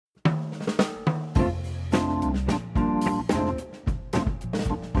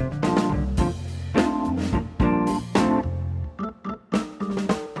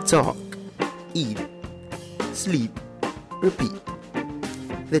talk, eat, sleep, repeat.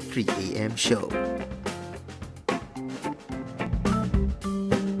 The 3 a.m. show.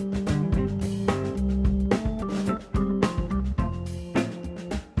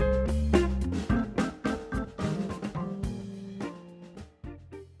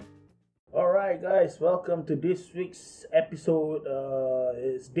 Alright guys, welcome to this week's episode.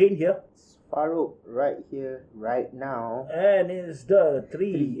 It's Dane here. Farouk right here, right now. And it's the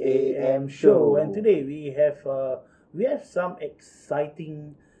 3 a.m. show. And today we have some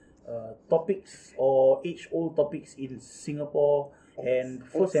exciting topics or age-old topics in Singapore. And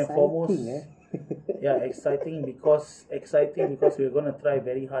first and foremost, exciting because we're gonna try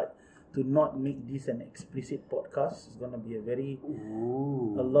very hard to not make this an explicit podcast. It's gonna be a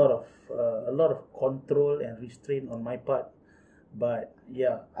lot of control and restraint on my part. But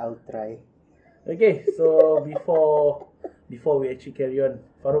yeah, I'll try. okay, so before we actually carry on,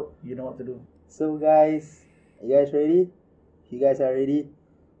 Farouk, you know what to do. So guys, you guys ready? If you guys are ready,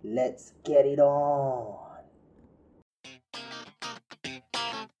 let's get it on.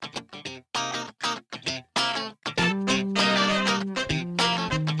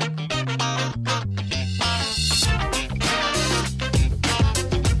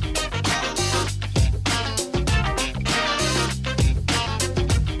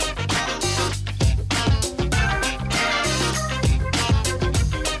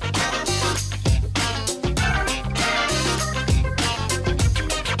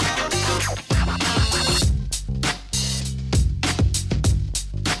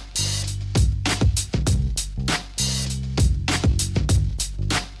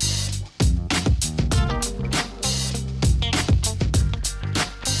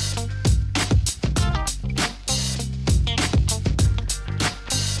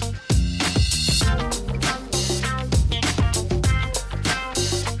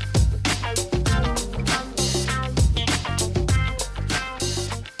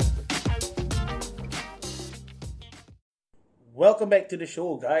 Welcome back to the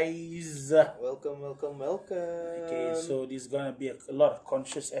show, guys. Welcome. Okay, so this is gonna be a lot of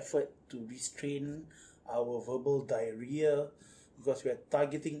conscious effort to restrain our verbal diarrhea because we are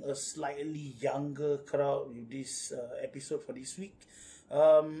targeting a slightly younger crowd with this episode for this week.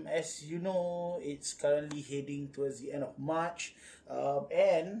 As you know, it's currently heading towards the end of March,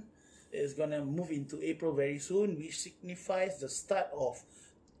 and it's gonna move into April very soon, which signifies the start of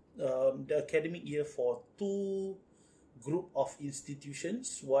the academic year for two group of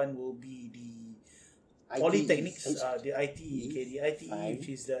institutions. One will be the polytechnics, the ITE, the ITE, which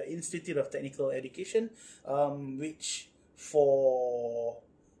is the Institute of Technical Education, which for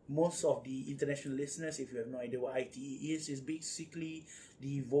most of the international listeners, if you have no idea what ITE is basically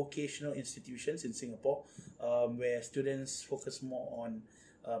the vocational institutions in Singapore, where students focus more on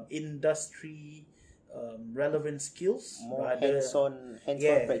industry relevant skills, more rather hands-on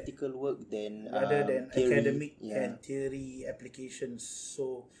practical work than rather than theory. academic and theory applications.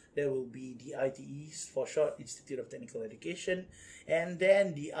 So there will be the ITEs, for short, Institute of Technical Education, and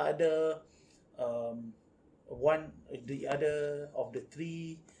then the other of the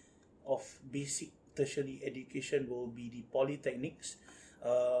three of basic tertiary education will be the polytechnics.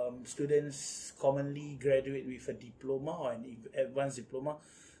 Students commonly graduate with a diploma or an advanced diploma,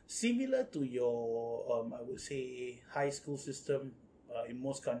 similar to your, I would say, high school system in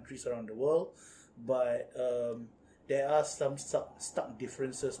most countries around the world, but there are some stark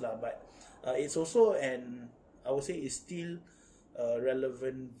differences lah. But it's also I would say, it's still a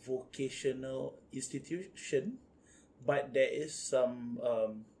relevant vocational institution, but there is some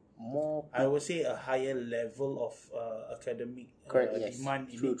more, I would say, a higher level of academic demand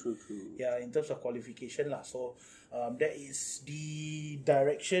in it. True. Yeah, in terms of qualification lah. So that is the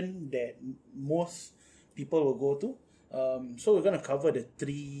direction that most people will go to. So we're gonna cover the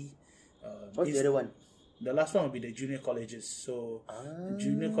three. What's the other one? The last one will be the junior colleges. So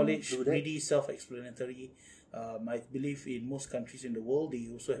junior college, really self-explanatory. I believe in most countries in the world they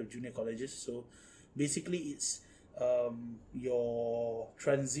also have junior colleges. So basically it's your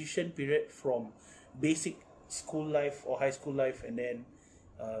transition period from basic school life or high school life, and then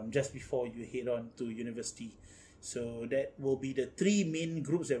just before you head on to university. So that will be the three main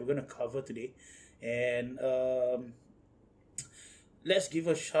groups that we're going to cover today. And let's give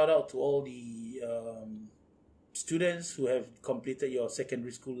a shout out to all the students who have completed your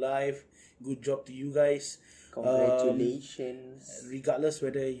secondary school life. Good job to you guys. Congratulations. Regardless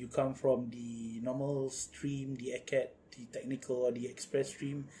whether you come from the normal stream, the ACAD, the technical, or the express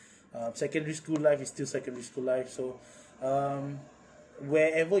stream, secondary school life is still secondary school life. So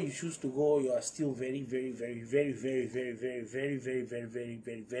wherever you choose to go, you are still very, very, very, very, very, very, very, very, very, very, very,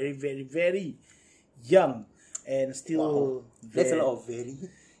 very, very, very, very young, and still That's a very, lot of very.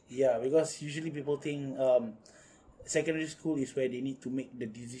 yeah, because usually people think secondary school is where they need to make the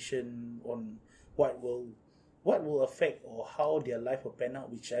decision on what will affect or how their life will pan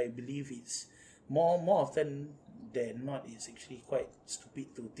out, which I believe is more often than not is actually quite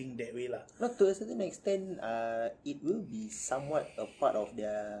stupid to think that way lah. Not to a certain extent, it will be somewhat a part of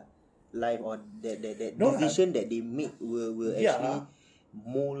their life, or that No, decision that they make will Yeah. actually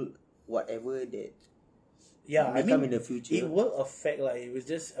mold whatever that Yeah, I may come mean, in the future. it will affect, like, it will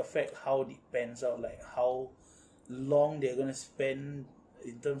just affect how it pans out, like how long they're gonna spend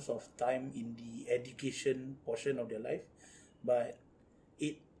in terms of time in the education portion of their life. But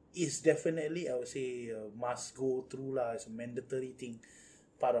it is definitely, I would say, must go through lah, as a mandatory thing,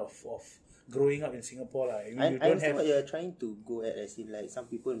 part of growing up in Singapore lah. I mean, I you don't understand have, what you're trying to go at, as in like some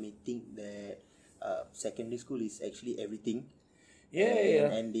people may think that secondary school is actually everything. yeah.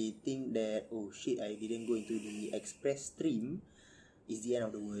 And they think that, oh shit, I didn't go into the express stream, is the end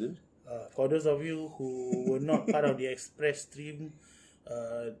of the world. For those of you who were not part of the express stream,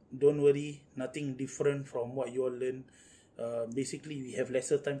 don't worry, nothing different from what you all learn. Basically, we have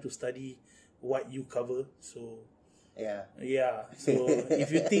lesser time to study what you cover. So, Yeah. so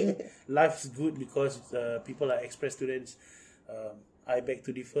if you think life's good because people are express students, I beg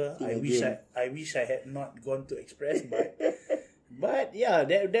to differ. Think I wish I had not gone to express, but yeah,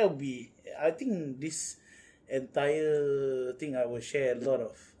 that will be. I think this entire thing I will share a lot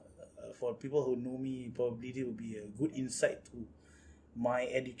of. For people who know me, probably it will be a good insight to my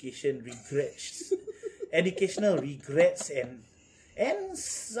education regrets, educational regrets, and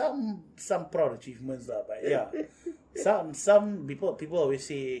some proud achievements lah. But yeah, some people always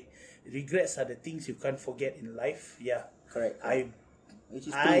say regrets are the things you can't forget in life. Yeah, Correct. Which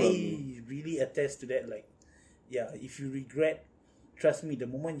is true, I really attest to that. Like, yeah, if you regret, trust me, the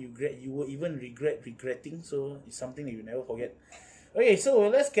moment you regret, you will even regret regretting. So it's something that you never forget. Okay, so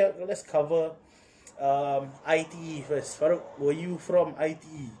let's cover ITE first. Farouk, were you from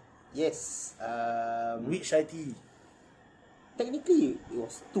ITE? Yes. Which ITE? Technically, it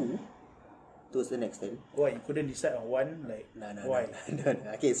was two to a certain extent. Why you couldn't decide on one? Like, No. why?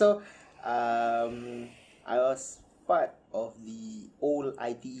 Okay, so I was part of the old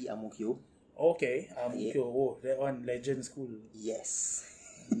ITE Ang Mo Kio. Okay, oh, that one legend school. Yes.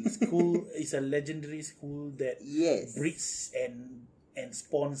 School is a legendary school that Yes. breeds and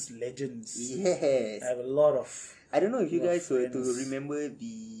spawns legends. Yes. I have a lot of. I don't know if you Your guys were to friends. remember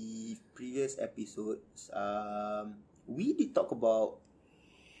the previous episodes. We did talk about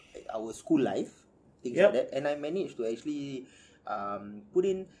our school life, things Yep. like that, and I managed to actually put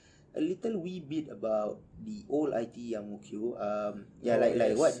in a little wee bit about the old ITE Ang Mo Kio. Like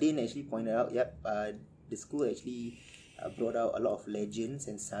yes. what Dane actually pointed out. Yep. The school actually brought out a lot of legends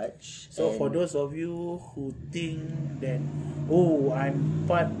and such. So and for those of you who think that, oh, I'm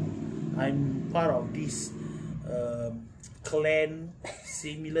part of this clan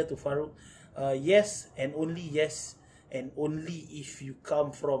similar to Farouk, yes and only if you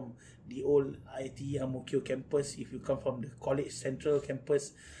come from the old ITE Ang Mo Kio campus. If you come from the College Central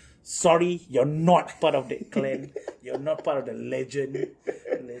campus, sorry, you're not part of that clan. You're not part of the legend.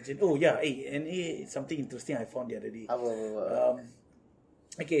 Oh yeah, it's something interesting I found the other day.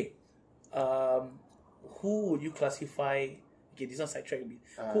 Okay, who would you classify? Okay, this one sidetrack a bit.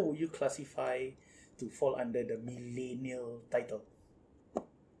 Who would you classify to fall under the millennial title?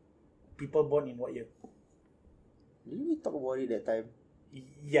 People born in what year? Didn't we talk about it that time?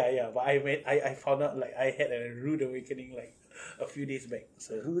 Yeah, but I found out, like, I had a rude awakening like a few days back.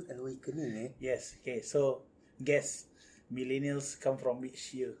 So Rude awakening, eh? yes, okay. So guess, millennials come from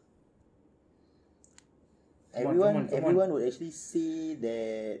which year? Come on. Everyone would actually say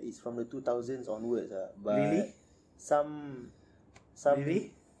that it's from the 2000s onwards, but Really? some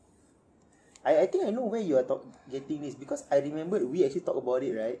Really? I think I know where you are getting this, because I remember we actually talked about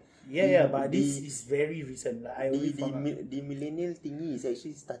it, right? Yeah, but this is very recent. Like, I only found out. The millennial thingy is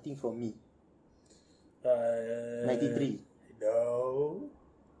actually starting from me. 93. 93. No.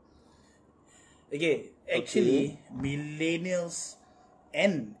 Okay, actually, millennials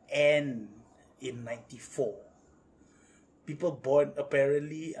end in 94. People born,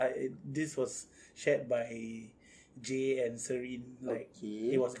 apparently, this was shared by Jay and Serene. Like,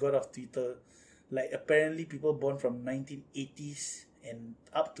 Okay. it was got off Twitter. Like, apparently, people born from 1980s and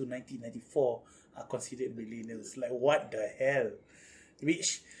up to 1994 are considered millennials. Like, what the hell?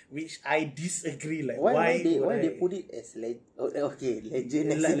 which I disagree. Like Why would they put it as legend?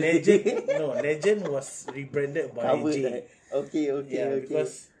 Legend was rebranded by Covered, Jay. right? Okay.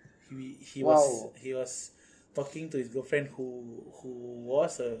 Because he Wow. was talking to his girlfriend who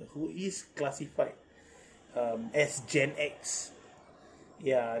is classified as Gen X.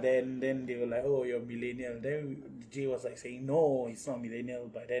 Yeah, then they were like, oh, you're millennial. Then Jay was like saying, no, it's not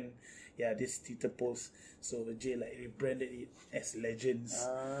millennial. But then, yeah, this Twitter post, so Jay like rebranded it as Legends.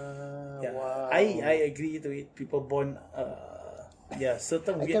 Yeah, Wow. I agree to it. People born,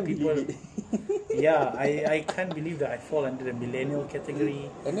 certain I weird can't people. believe it. Yeah, I can't believe that I fall under the millennial category.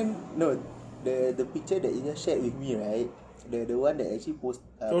 And then no, the picture that you just shared with me, right? The one that actually Oh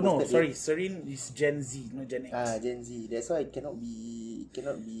no, posted sorry, Serene is Gen Z, not Gen X. Gen Z. That's why it cannot be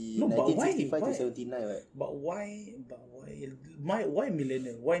No, but why? 1965 to 79, right? But why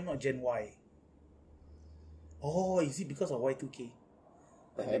millennial? Why not Gen Y? Oh, is it because of Y2K?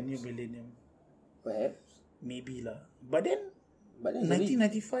 The Perhaps. new millennium. Perhaps. Maybe lah. But then But then it's only-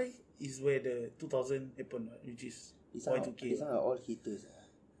 1995 is where the 2000 happened, right? Which is these are Y2K. all haters.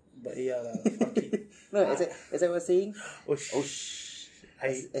 But yeah lah, fuck it. No, as I was saying, Oh shh.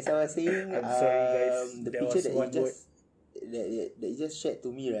 as I was saying, I'm sorry, guys. the That picture was that one you just that you just shared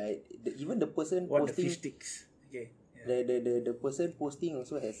to me, right? Even the person What the posting, fish sticks? Okay. Yeah. the person posting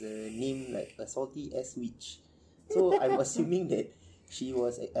also has a name like a salty ass witch. So I'm assuming that she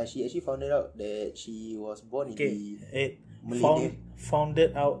actually found out that she was born in Okay. the It millennium.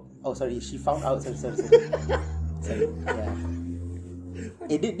 founded out. Oh, sorry. She found out. Sorry. Sorry.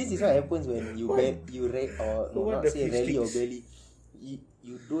 Yeah. This is what happens when you read or What not the say fish rarely or sticks? barely.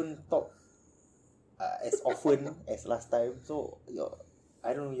 You don't talk as often as last time. So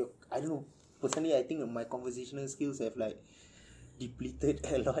I don't know. Personally, I think my conversational skills have like depleted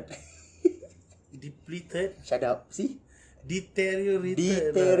a lot. Depleted, Shut up. See.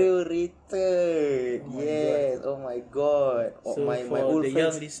 deteriorated. Deteriorated. Oh my Yes. Oh my god. Oh, So my for old the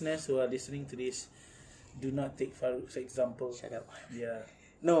young friends. listeners who are listening to this, do not take Farouk's example. Shut up. Yeah.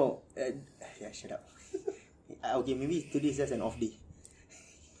 No. Shut up. Okay, maybe today is just an off day.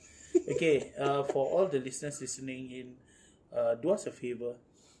 Okay. For all the listeners listening in, do us a favor,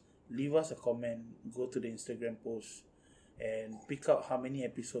 leave us a comment, go to the Instagram post, and pick out how many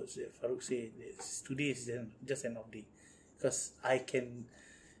episodes that Farouk said today is just an off day, because I can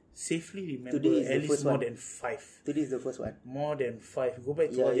safely remember Today is the at least first more one. than 5. Today is the first one. More than 5. Go back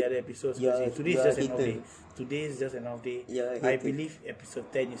to Yeah, all the other episodes. yeah, You say, today is yeah, just an off hater. day. Today is just an off day. Yeah, I hater. believe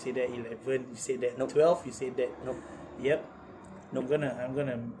episode 10 you say that, 11 you say that, Nope. 12 you say that. Nope. Yep. Nope. I'm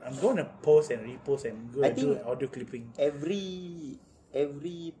gonna post and repost and go I and do think- an audio clipping. Every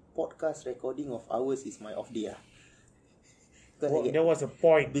podcast recording of ours is my off day. Because Well, there was a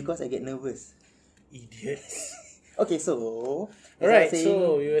point, because I get nervous. idiots. Okay, so as Alright, I was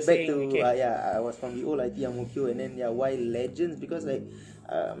so you were back saying, to okay. I was from the old IT Ang Mo Kio, and then why Legends, because like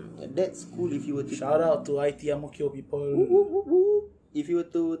that's cool if you were to Shout out to IT Ang Mo Kio people. Whoop, whoop, whoop, whoop. If you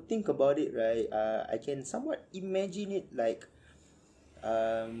were to think about it, right, I can somewhat imagine it like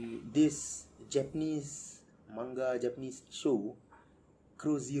this Japanese show,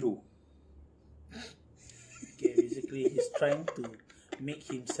 Crow Zero. Okay, basically he's trying to make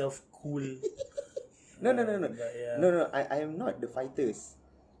himself cool. No. But yeah. No. I am not the fighters.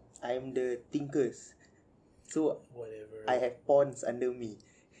 I am the thinkers. So Whatever. I have pawns under me.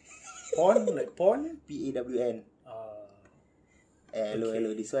 Pawn, like pawn? PAWN.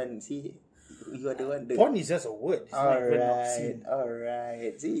 Hello. This one, see, you are the one. Pawn is just a word. It's not even obscene.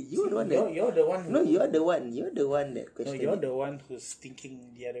 Alright. See, you are the one that. You're the one who, No, you are the one. You're the one that no, questioned you're it. the one who's thinking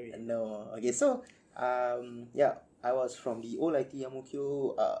the other way. No. Okay, so I was from the old IT Ang Mo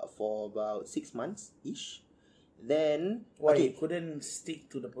Kio for about 6 months ish. Then Why okay, you couldn't stick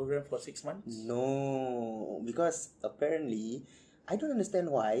to the program for 6 months? no, because apparently I don't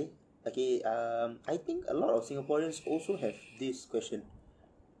understand why. Okay, I think a lot of Singaporeans also have this question.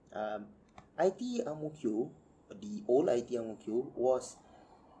 IT Ang Mo Kio, the old IT Ang Mo Kio, was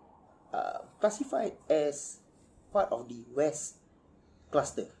classified as part of the West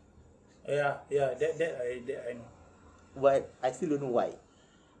cluster. Yeah, that I know. But I still don't know why.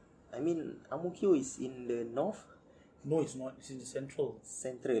 I mean, Ang Mo Kio is in the north, No, it's not. It's in the central.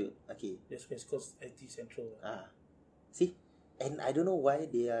 central. Okay. That's why it's called IT Central. See, and I don't know why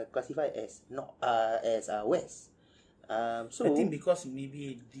they are classified as not west. So I think because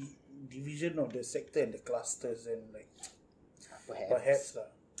maybe the division of the sector and the clusters and like perhaps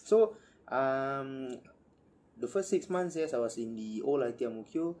lah. So the first 6 months, yes, I was in the old IT Ang Mo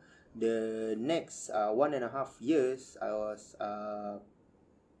Kio. The next 1.5 years, I was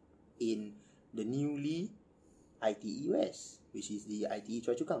in the newly ITE West, which is the ITE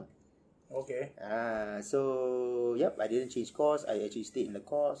Choa Chu Kang. Okay. So yep, I didn't change course. I actually stayed in the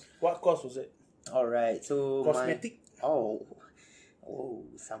course. What course was it? All right, so Cosmetic? oh,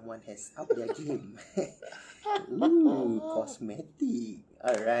 someone has upped their game. Ooh, cosmetic.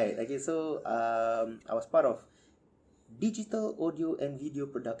 All right. Okay, so I was part of digital audio and video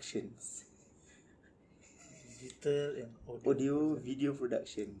productions. Digital and Audio video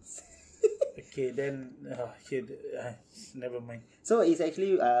productions. Okay, then never mind. So it's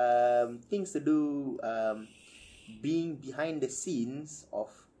actually things to do being behind the scenes of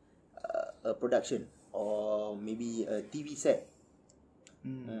a production or maybe a TV set.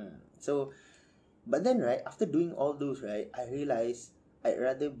 So, but then right after doing all those right, I realized I'd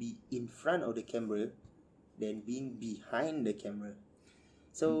rather be in front of the camera than being behind the camera.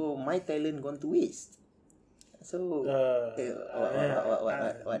 So my talent gone to waste. So what?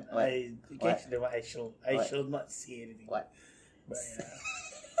 I guess I shall not say anything. What? But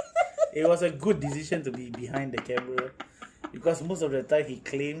it was a good decision to be behind the camera, because most of the time he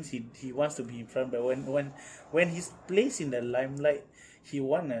claims he wants to be in front, but when he's placed in the limelight, he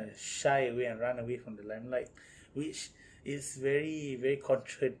wanna shy away and run away from the limelight, which is very, very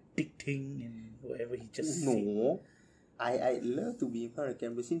contradicting in whatever he just said. No, I love to be in front of the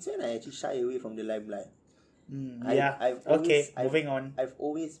camera. Since when I actually shy away from the limelight. Moving on. I've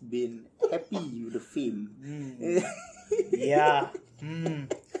always been happy with the fame.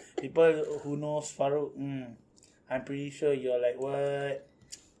 People who knows Farouk, I'm pretty sure you're like, what?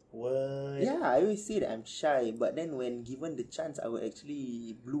 Yeah, I always say that I'm shy, but then when given the chance, I will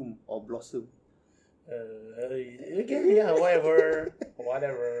actually bloom or blossom. Okay, yeah, whatever.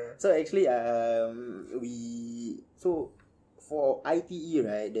 So actually, for ITE,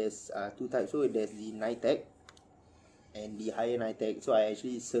 right, there's two types. So there's the NITEC and the higher NITEC. So I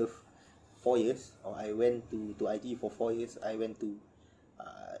actually served 4 years, or I went to ITE for 4 years. I went to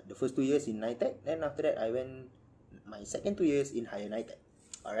the first 2 years in NITEC, then after that I went my second 2 years in higher NITEC.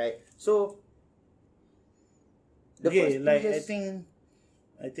 All right, so first years, I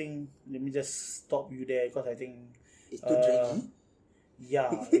think let me just stop you there, because I think it's too draggy.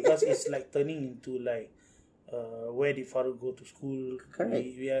 Yeah, because it's like turning into like where did Farouk go to school? Correct.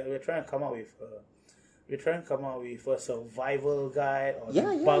 We're trying to come up with a survival guide or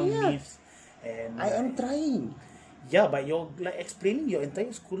myths, and I am trying. Yeah, but you're like explaining your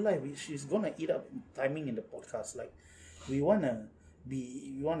entire school life, which is gonna eat up timing in the podcast. Like we wanna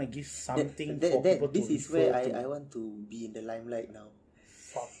give something for people to. This is where I want to be in the limelight now.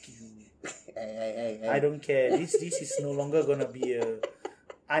 Fuck you. Hey. I don't care. This is no longer gonna be a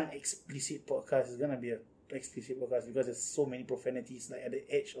unexplicit podcast. It's gonna be a explicit podcast, because there's so many profanities like at the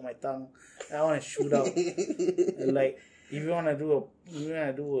edge of my tongue. I want to shoot out. Like if you wanna do a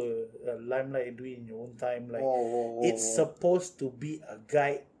limelight, do it in your own time. Like it's supposed to be a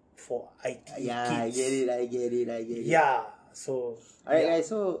guide for IT kids. I get it. Yeah. So alright, guys.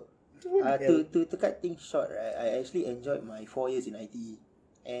 So to cut things short, right, I actually enjoyed my 4 years in ITE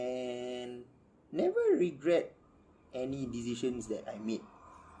and never regret any decisions that I made.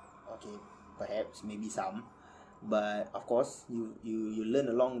 Okay, perhaps maybe some, but of course you learn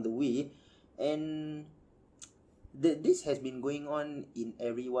along the way, and this has been going on in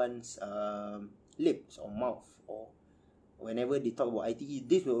everyone's lips or mouth, or whenever they talk about ITE,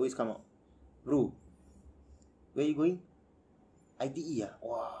 this will always come out. Bro, where you going? ITE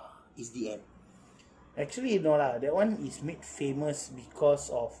wow, it's the end. Actually, no lah. That one is made famous because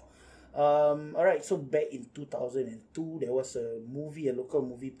of alright, so back in 2002, there was a local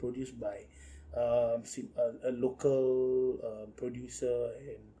movie produced by a local producer,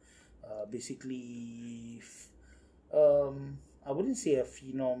 and basically I wouldn't say a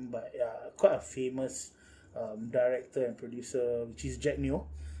phenom, but quite a famous director and producer, which is Jack Neo.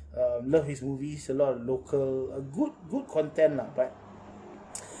 Love his movies, a lot of local good content lah. But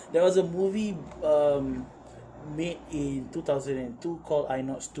there was a movie made in 2002 called I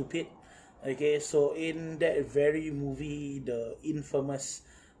Not Stupid. Okay, so in that very movie, the infamous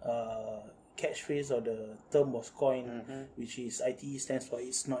catchphrase or the term was coined, which is ITE stands for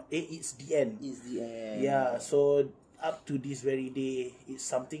it's the end. It's the end. Yeah, so up to this very day, it's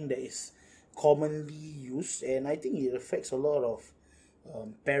something that is commonly used, and I think it affects a lot of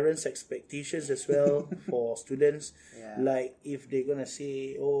parents' expectations as well for students. Like if they're gonna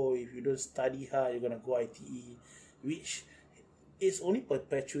say, oh, if you don't study hard, you're gonna go ITE, which is only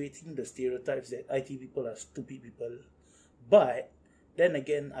perpetuating the stereotypes that IT people are stupid people. But then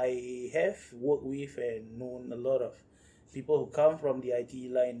again, I have worked with and known a lot of people who come from the IT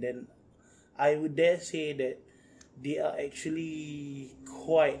line. Then I would dare say that they are actually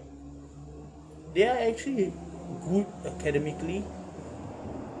good academically.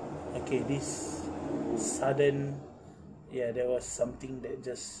 Okay, this sudden, yeah, there was something that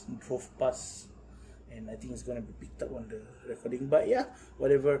just drove past, and I think it's gonna be picked up on the recording. But yeah,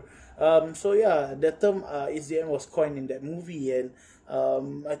 whatever. So yeah, the term "is the end" was coined in that movie, and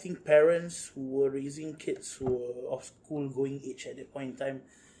I think parents who were raising kids who were of school going age at that point in time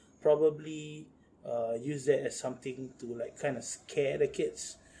probably use that as something to like kind of scare the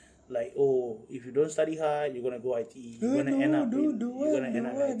kids. Like, oh, if you don't study hard, you're gonna go ITE. You're gonna end up in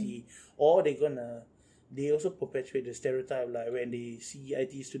ITE, or they also perpetuate the stereotype, like when they see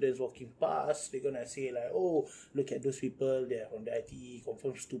IT students walking past, they're gonna say like, oh, look at those people, they're from the ITE,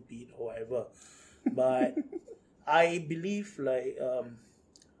 confirm stupid or whatever. But I believe like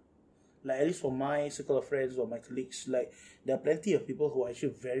at least for my circle of friends or my colleagues, like there are plenty of people who are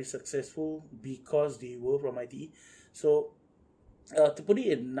actually very successful because they were from ITE. So to put it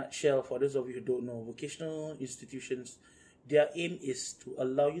in a nutshell, for those of you who don't know, vocational institutions, their aim is to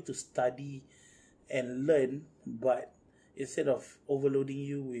allow you to study and learn, but instead of overloading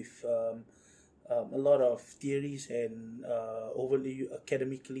you with a lot of theories and overload you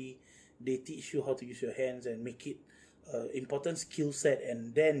academically, they teach you how to use your hands and make it important skill set,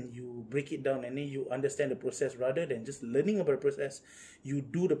 and then you break it down and then you understand the process rather than just learning about the process. You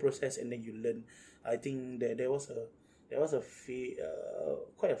do the process and then you learn. I think that there was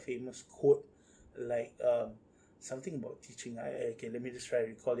quite a famous quote, like something about teaching. Okay, let me just try to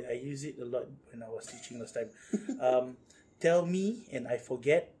recall it. I use it a lot when I was teaching last time. Tell me and I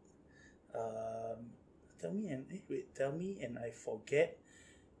forget. Tell me and I forget.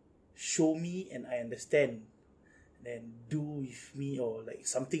 Show me and I understand. Then do with me, or like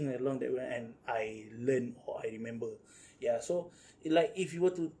something along that way, and I learn or I remember. Yeah. So like if you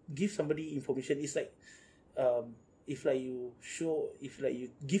were to give somebody information, it's like if you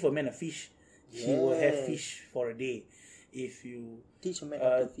give a man a fish, he will have fish for a day. If you teach a man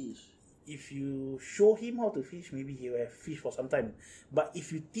how to fish, if you show him how to fish, maybe he will have fish for some time. But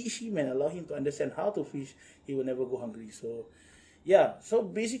if you teach him and allow him to understand how to fish, he will never go hungry. So yeah, so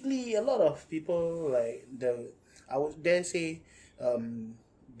basically a lot of people, like I would dare say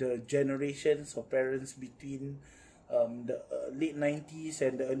the generations of parents between the late 90s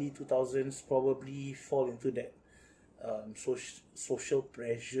and the early 2000s probably fall into that social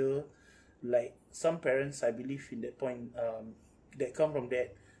pressure. Like some parents, I believe, in that point, that come from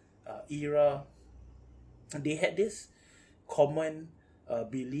that era, they had this common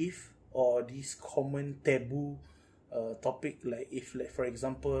belief or this common taboo topic. Like if, like for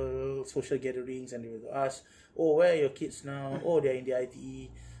example, social gatherings, and they will ask, oh, where are your kids now? Oh, they're in the ITE.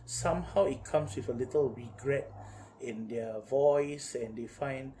 Somehow it comes with a little regret in their voice, and they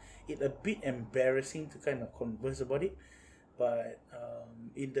find it a bit embarrassing to kind of converse about it. But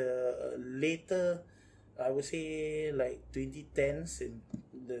in the later, I would say like 2010s, in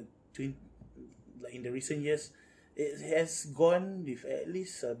the like in the recent years, it has gone with at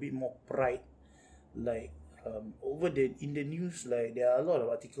least a bit more pride. Like in the news, like there are a lot of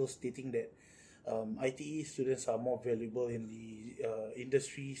articles stating that ITE students are more valuable in the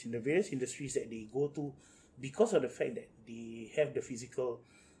industries, in the various industries that they go to, because of the fact that they have the physical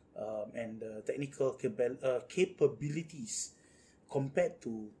and the technical capabilities compared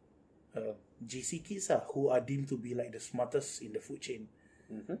to JC kids who are deemed to be like the smartest in the food chain.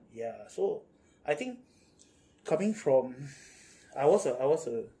 Mm-hmm. Yeah, so I think coming from, I was a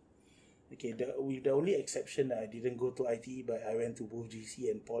okay, with the only exception that I didn't go to ITE, but I went to both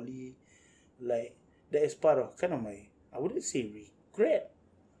GC and Poly. Like that is part of kind of my, I wouldn't say regret,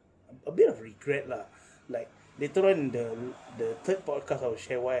 a bit of regret lah. Like later on in the third podcast, I will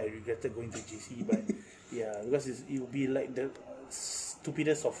share why I regretted going to JC. But yeah, because it will be like the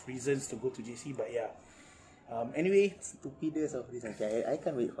stupidest of reasons to go to JC. But yeah, anyway, stupidest of reasons. Okay, I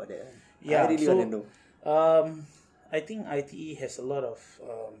can't wait for that. yeah, I really so want to know. I think ITE has a lot of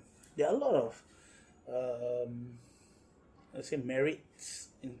there are a lot of let's say merits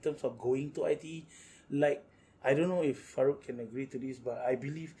in terms of going to ITE. Like I don't know if Farouk can agree to this, but I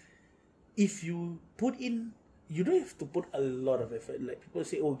believe if you put in, you don't have to put a lot of effort. Like people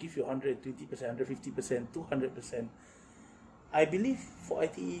say, oh, give you 120%, 150%, 200%. I believe for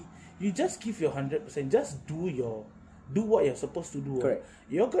ITE, you just give your 100%. Just do what you're supposed to do. Correct.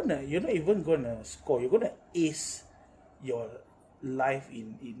 You're not even gonna score. You're gonna ace your life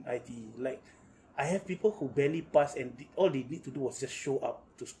in ITE. Like I have people who barely pass, and all they need to do was just show up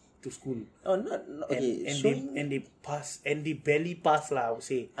to school. Oh, not okay. And they pass, and they barely pass lah, I would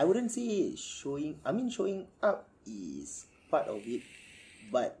say. I wouldn't say showing. I mean, showing up is part of it,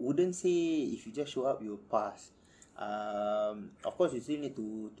 but wouldn't say if you just show up, you'll pass. Of course, you still need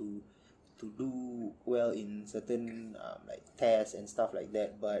to to do well in certain like tests and stuff like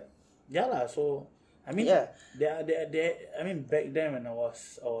that. But Yeah lah. So I mean, yeah, I mean, back then when I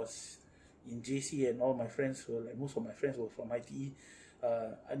was in JC and all my friends were like, most of my friends were from ITE.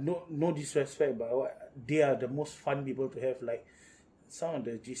 No disrespect, but they are the most fun people to have. Like some of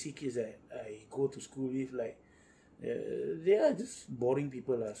the JC kids that I go to school with, like they are just boring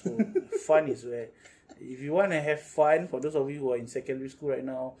people lah. So fun is where, if you want to have fun, for those of you who are in secondary school right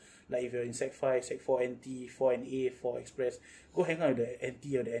now, like if you're in Sec 5, Sec 4 NT, 4 NA, 4 Express, go hang out with the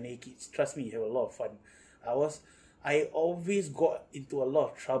NT or the NA kids. Trust me, you have a lot of fun. I always got into a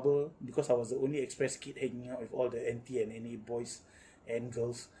lot of trouble because I was the only Express kid hanging out with all the NT and NA boys and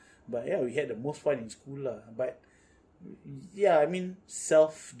girls. But yeah, we had the most fun in school lah. But yeah, I mean,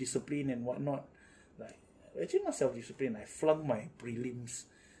 self-discipline and whatnot. Like, actually not self-discipline. I flunked my prelims,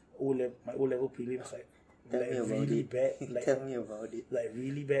 my O-level prelims, tell me about really it. bad. Like, Tell me about it. like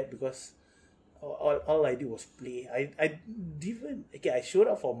really bad, because all I did was play. I didn't, okay, I showed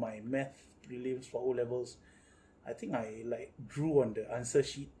up for my math prelims for O-levels. I think I like drew on the answer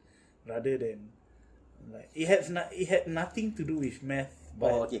sheet rather than, like, it had nothing to do with math.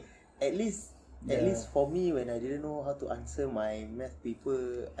 But Oh, okay. At least for me, when I didn't know how to answer my math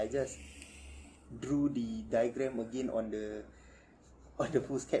paper, I just drew the diagram again on the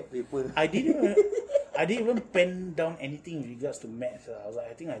foolscap paper. I didn't even pen down anything in regards to maths. I was like,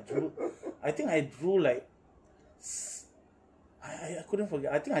 I think I drew like, I couldn't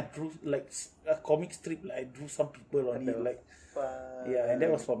forget. I think I drew like a comic strip. Like I drew some people on it, like, yeah, and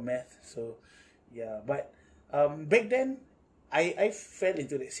that was for math. So yeah, but back then I fell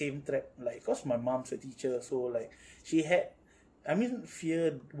into the same trap, like, cause my mom's a teacher, so like she had, I mean,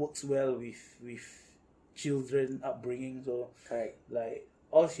 fear works well with children upbringing. So Correct. like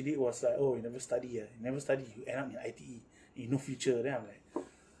all she did was like, oh, you never study, you end up in ITE, you no future. Then I'm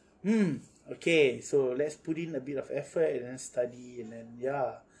like, okay, so let's put in a bit of effort and then study, and then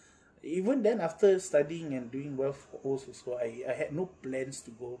yeah, even then after studying and doing well for O's, so I had no plans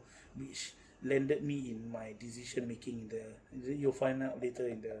to go, which landed me in my decision making. You'll find out later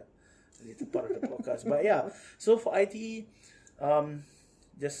in the later part of the podcast. But yeah, so for ITE,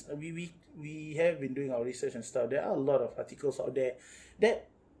 just we have been doing our research and stuff. There are a lot of articles out there that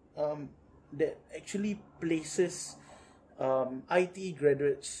that actually places IT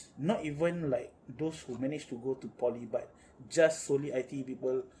graduates, not even like those who managed to go to poly, but just solely IT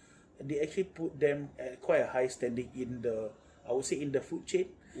people, they actually put them at quite a high standing in the, I would say, in the food chain.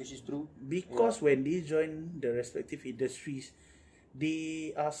 Which is true. Because when they join the respective industries,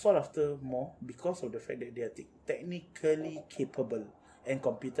 they are sought after more because of the fact that they are technically capable and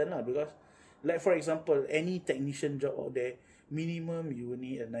competent lah. Because, like, for example, any technician job out there, minimum you will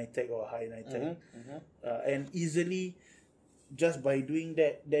need a NITEC or a high NITEC. And easily, just by doing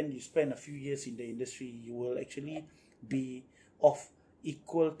that, then you spend a few years in the industry, you will actually be of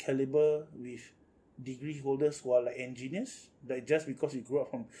equal caliber with degree holders who are like engineers. Like, just because you grew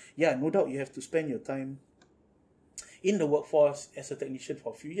up from, yeah, no doubt you have to spend your time in the workforce as a technician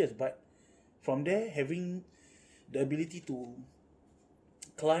for a few years, but from there, having the ability to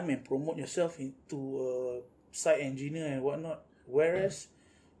climb and promote yourself into a site engineer and whatnot. Whereas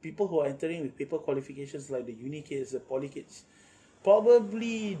people who are entering with paper qualifications like the uni kids, the poly kids,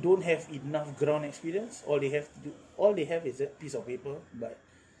 probably don't have enough ground experience. All they have is that piece of paper. But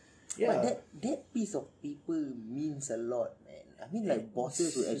yeah, But that piece of paper means a lot, man. I mean, like,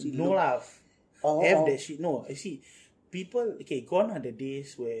 bosses will actually no lah. Oh, Have oh. that shit. No, I see. People, okay, gone are the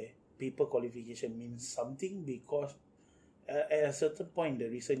days where paper qualification means something, because at a certain point in the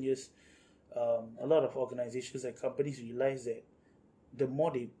recent years, a lot of organizations and companies realize that the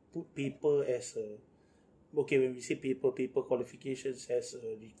more they put paper as a, okay, when we say paper qualifications as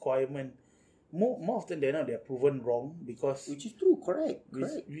a requirement, more often than not, they are proven wrong, because Which is true, correct.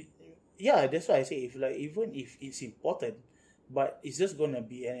 yeah, that's why I say, if like, even if it's important, but it's just gonna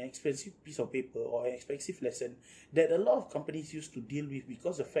be an expensive piece of paper or an expensive lesson that a lot of companies used to deal with,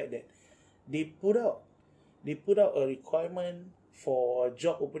 because the fact that they put out a requirement for a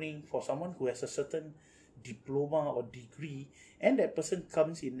job opening for someone who has a certain diploma or degree, and that person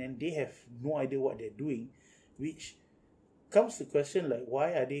comes in and they have no idea what they're doing, which comes to question, like,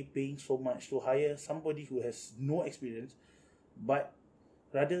 why are they paying so much to hire somebody who has no experience, but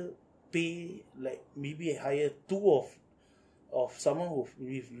rather pay, like, maybe hire two of someone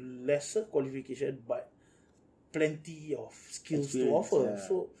with lesser qualification but plenty of skills to offer. Yeah.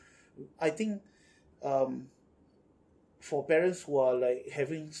 So I think for parents who are like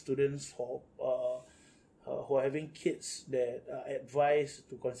having students who are having kids that are advised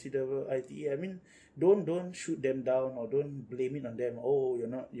to consider ITE, I mean, don't shoot them down or don't blame it on them. Oh,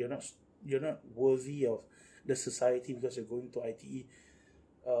 you're not you're not worthy of the society because you're going to ITE.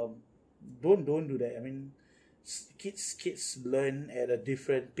 um, don't do that. I mean, kids learn at a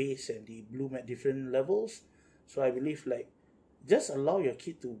different pace and they bloom at different levels. So I believe like just allow your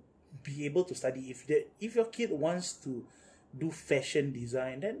kid to be able to study. If your kid wants to do fashion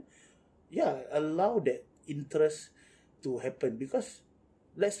design, then yeah, allow that interest to happen, because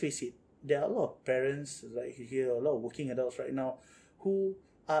let's face it, there are a lot of parents like here, a lot of working adults right now who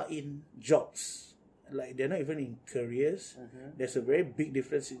are in jobs, like they're not even in careers. There's a very big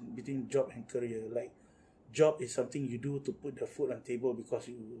difference between job and career. Like job is something you do to put the food on table because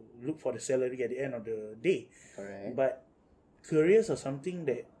you look for the salary at the end of the day. Correct. But careers are something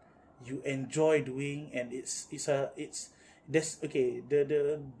that you enjoy doing, and it's there's okay,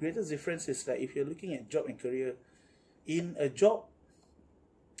 the greatest difference is like if you're looking at job and career. In a job,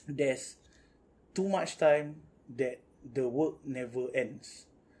 there's too much time that the work never ends.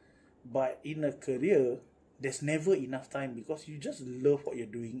 But in a career, there's never enough time because you just love what you're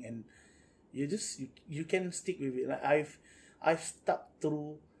doing, and you can stick with it. Like I've stuck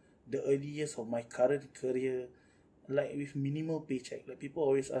through the early years of my current career, like with minimal paycheck. Like people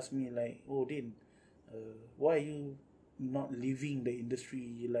always ask me like, "Oh, Din, why are you not leaving the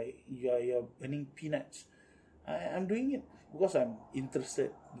industry? Like you're earning peanuts." I'm doing it because I'm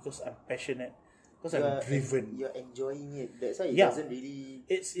interested, because I'm passionate, because I'm driven. You're enjoying it. That's why it Yeah. doesn't really.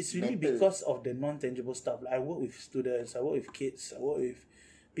 It's really matter. because of the non-tangible stuff. Like I work with students, I work with kids, I work with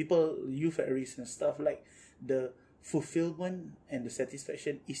people, youth at risk and stuff. Like the fulfillment and the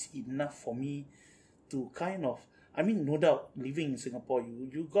satisfaction is enough for me to kind of. I mean, no doubt, living in Singapore,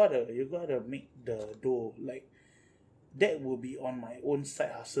 you gotta make the dough. Like that will be on my own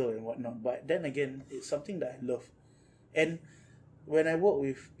side hustle and whatnot. But then again, it's something that I love. And when I work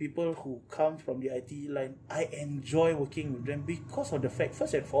with people who come from the IT line, I enjoy working with them because of the fact,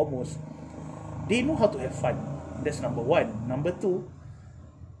 first and foremost, they know how to have fun. That's number one. Number two,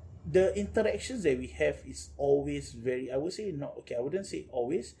 the interactions that we have is always very, I would say not, okay, I wouldn't say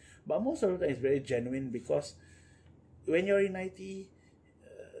always, but most of the time it's very genuine, because when you're in IT,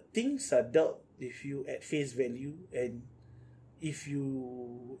 things are dealt with you at face value, and if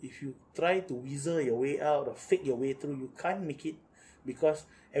you try to weasel your way out or fake your way through, you can't make it, because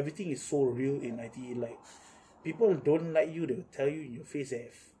everything is so real in IT. Like people don't like you, they'll tell you in your face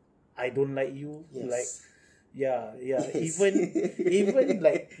that I don't like you. Yes. Like yeah Yes. even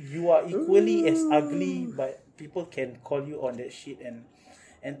like you are equally as ugly, but people can call you on that shit and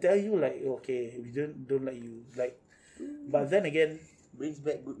tell you like, okay, we don't like you. Like but then again, Brings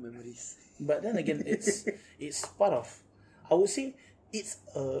back good memories. but then again, it's part of. I would say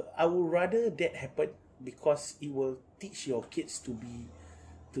I would rather that happen, because it will teach your kids to be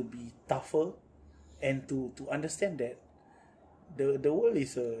tougher, and to understand that the world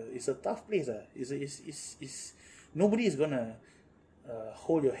is a tough place. Is nobody is gonna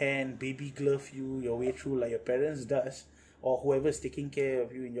hold your hand, baby glove you your way through like your parents does, or whoever's taking care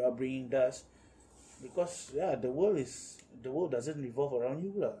of you in your upbringing does, because yeah, the world doesn't revolve around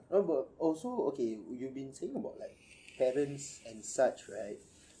you lah. Oh, but also, okay, you've been saying about like parents and such, right?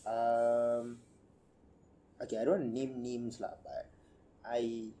 Okay, I don't want to name names lah, but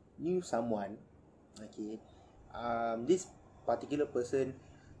I knew someone, okay, this particular person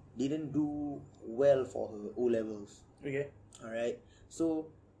didn't do well for her O levels. Okay. Alright, so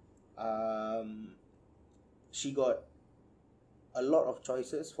she got a lot of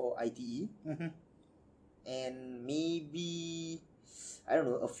choices for ITE, and maybe I don't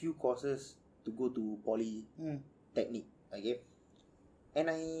know, a few courses to go to polytechnic. Okay, and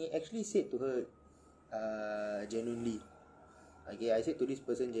I actually said to her, genuinely, okay, I said to this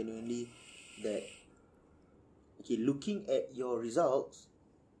person genuinely that, okay, looking at your results,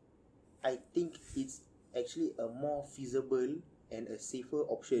 I think it's actually a more feasible and a safer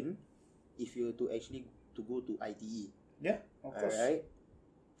option if you were to actually to go to ITE. Yeah, of course. Alright,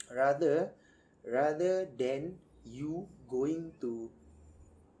 rather than you going to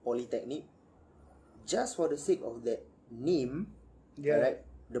polytechnic just for the sake of that name. Yeah. Alright,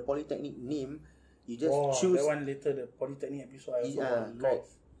 the polytechnic name, you just Oh, choose. that one later, the polytechnic episode. I also got a lot Right.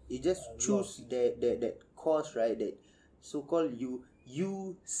 of- You just choose that course, right? That so called you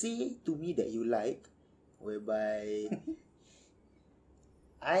say to me that you like, whereby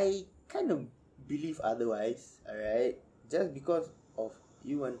I kind of believe otherwise. Alright, just because of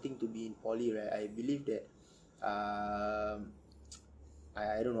you wanting to be in poly, right? I believe that I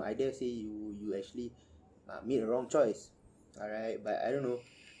don't know, I dare say you actually made a wrong choice. Alright, but I don't know.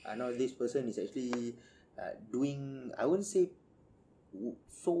 I know this person is actually doing, I wouldn't say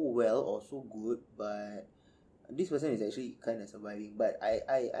so well or so good, but this person is actually kind of surviving, but I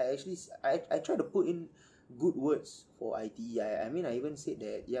try to put in good words for ITE. I mean, I even said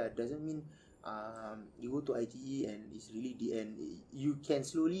that, yeah, it doesn't mean you go to ITE and it's really the end. You can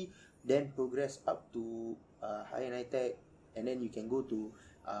slowly then progress up to higher NITEC, and then you can go to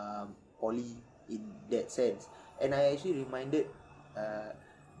poly in that sense. And I actually reminded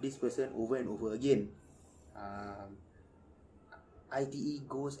this person over and over again. ITE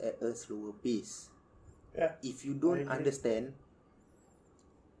goes at a slower pace. Yeah. If you don't understand,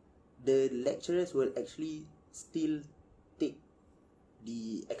 the lecturers will actually still take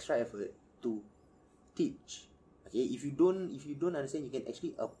the extra effort to teach. Okay, if you don't understand, you can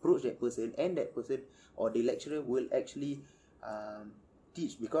actually approach that person, and that person or the lecturer will actually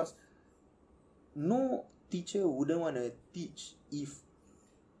teach, because no teacher wouldn't want to teach if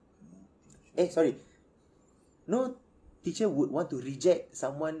no teacher would want to reject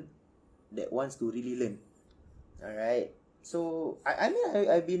someone that wants to really learn. Alright, so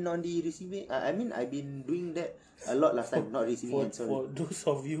I've been on the receiving. I've been doing that a lot last time. Not receiving end, sorry. For those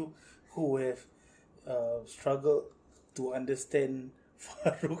of you who have struggled to understand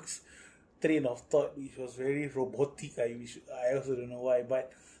Farouk's train of thought, which was very robotic, I also don't know why.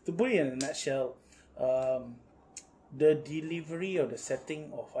 But to put it in a nutshell, the delivery or the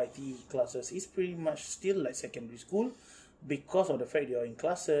setting of ITE classes is pretty much still like secondary school, because of the fact you're in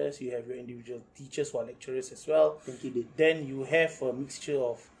classes, you have your individual teachers who are lecturers as well. Thank you, Dean. Then you have a mixture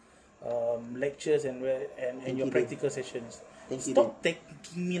of lectures and your you, practical sessions. Thank you, Stop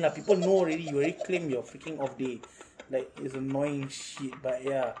taking me lah. People know already. You already claim your freaking off day. Like, it's annoying shit. But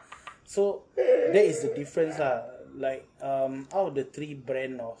yeah, so that is the difference lah. Like out of the three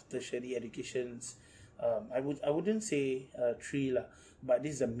brand of tertiary educations, I wouldn't say three lah, but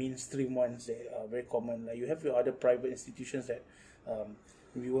these are the mainstream ones that are very common. Like, you have your other private institutions that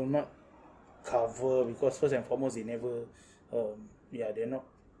we will not cover, because first and foremost they never they're not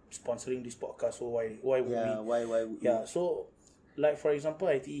sponsoring this podcast, so why would we? Why would Yeah, so like for example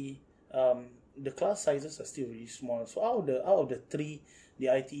ITE, the class sizes are still really small. So out of the three, the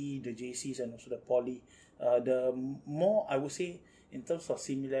ITE, the JCs, and also the poly, the more I would say in terms of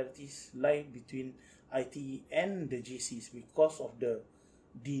similarities lie between ITE and the JCs because of the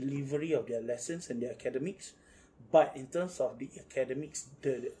delivery of their lessons and their academics. But in terms of the academics,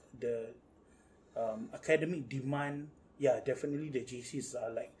 the academic demand, yeah, definitely the JCs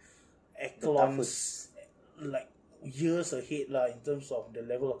are like echelons, like years ahead lah, in terms of the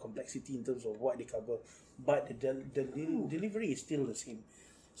level of complexity, in terms of what they cover. But the delivery is still the same.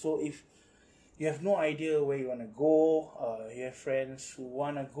 So if you have no idea where you want to go, you have friends who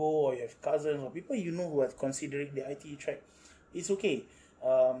want to go, or you have cousins or people you know who are considering the ITE track, it's okay.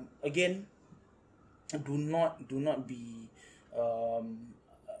 Again, do not be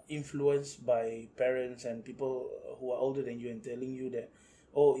influenced by parents and people who are older than you and telling you that,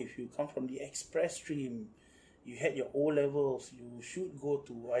 oh, if you come from the express stream, you had your O levels, you should go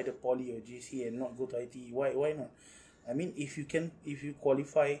to either poly or JC and not go to ITE. Why not? I mean, if you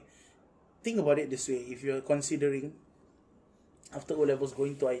qualify, think about it this way. If you're considering after O levels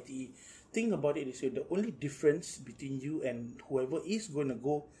going to ITE, think about it this way. The only difference between you and whoever is going to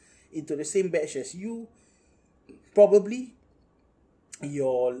go into the same batch as you, probably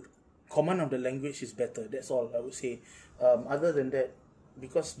your command of the language is better. That's all I would say. Other than that,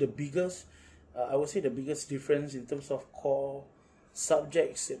 because the biggest I would say the biggest difference in terms of core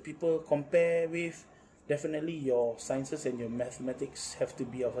subjects that people compare with, definitely your sciences and your mathematics have to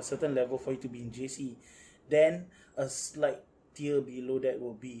be of a certain level for you to be in JC. Then a slight tier below that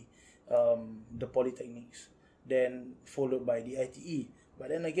will be the polytechnics, then followed by the ITE. But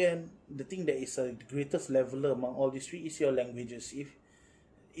then again, the thing that is the greatest leveler among all these three is your languages.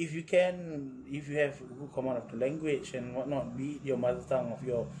 If you have good command of the language and whatnot, be it your mother tongue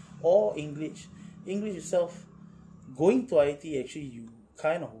or English itself, going to IT, actually you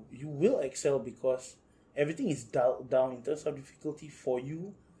will excel, because everything is dialed down in terms of difficulty for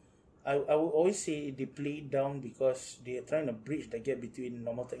you. I would always say they play it down because they are trying to bridge the gap between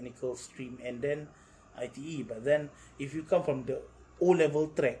normal technical stream and then ITE. But then if you come from the O-level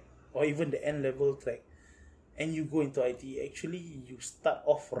track or even the N-level track and you go into ITE, actually you start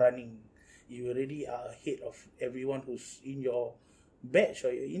off running. You already are ahead of everyone who's in your batch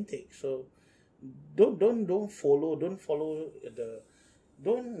or your intake. So don't blindly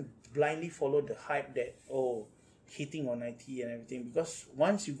follow the hype that, oh, hitting on IT and everything, because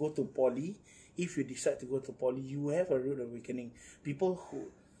once you go to poly, if you decide to go to poly, you have a rude awakening.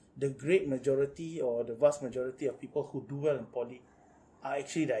 The great majority or the vast majority of people who do well in poly are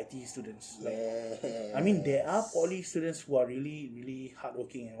actually the IT students. Like, Yes. I mean, there are poly students who are really, really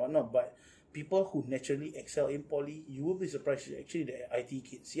hardworking and whatnot, but people who naturally excel in poly, you will be surprised, actually, the IT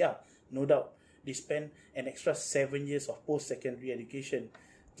kids. Yeah, no doubt. They spend an extra 7 years of post secondary education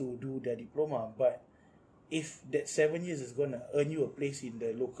to do their diploma. But if that 7 years is gonna earn you a place in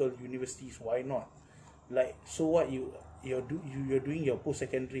the local universities, why not? Like, so what, you're doing your post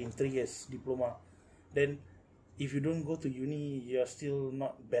secondary in 3 years diploma, then if you don't go to uni, you're still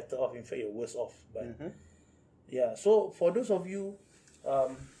not better off. In fact, you're worse off. But yeah, so for those of you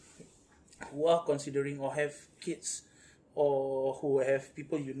um, who are considering or have kids, or who have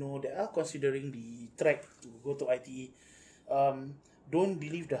people you know that are considering the track to go to ITE, don't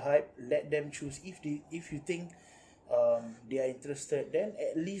believe the hype. Let them choose. If you think they are interested, then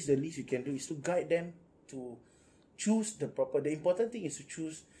at least the least you can do is to guide them to choose the proper. The important thing is to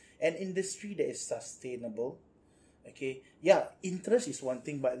choose an industry that is sustainable. Okay, yeah, interest is one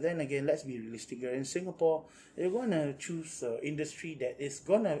thing, but then again, let's be realistic. You're in Singapore, you're gonna choose an industry that is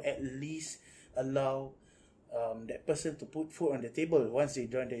gonna at least allow that person to put food on the table once they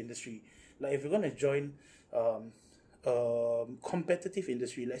join the industry. Like, if you're gonna join competitive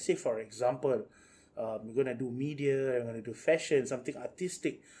industry, let's say for example, you're gonna do media, you're gonna do fashion, something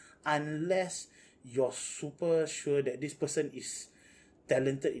artistic, unless you're super sure that this person is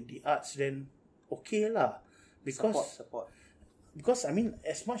talented in the arts, then okay lah. Support. Because I mean,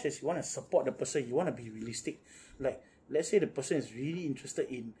 as much as you want to support the person, you want to be realistic. Like, let's say the person is really interested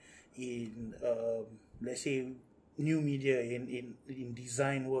in let's say new media, in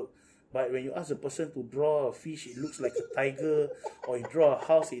design work, but when you ask the person to draw a fish, it looks like a tiger, or you draw a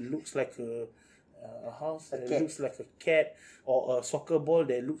house, it looks like a house that looks like a cat, or a soccer ball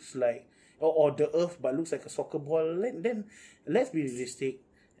that looks like, or the earth but looks like a soccer ball, then let's be realistic.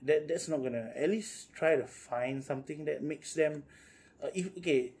 That's not gonna. At least try to find something that makes them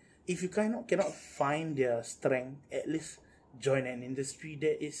if you cannot find their strength, at least join an industry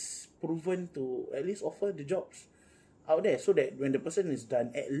that is proven to at least offer the jobs out there, so that when the person is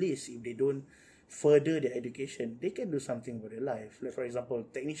done, at least if they don't further their education, they can do something with their life. Like, for example,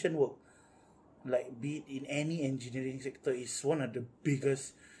 technician work, like, be it in any engineering sector, is one of the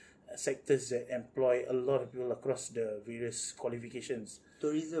biggest sectors that employ a lot of people across the various qualifications.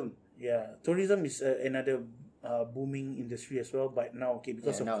 Tourism. Yeah, tourism is another booming industry as well. But now, okay,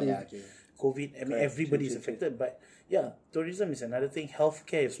 because of COVID, I mean, everybody is affected. But yeah, tourism is another thing.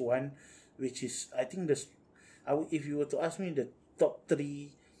 Healthcare is one, which is, I think, if you were to ask me the top 3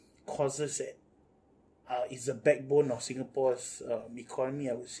 causes that is the backbone of Singapore's economy,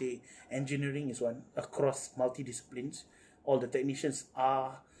 I would say engineering is one, across multidisciplines. All the technicians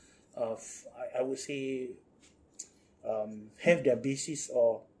are, I would say, have their basis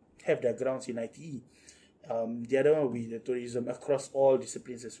or have their grounds in ITE. The other one will be the tourism across all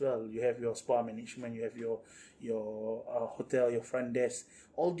disciplines as well. You have your spa management, you have your hotel, your front desk.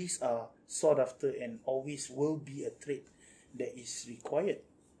 All these are sought after and always will be a trade that is required.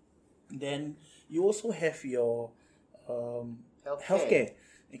 Then you also have your healthcare.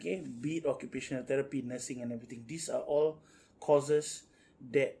 Okay, be it occupational therapy, nursing, and everything. These are all causes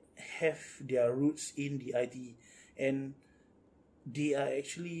that have their roots in the ITE, and they are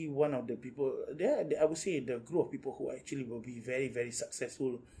actually one of the people. I would say the group of people who actually will be very, very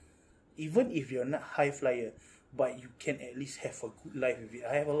successful, even if you're not high flyer, but you can at least have a good life with it.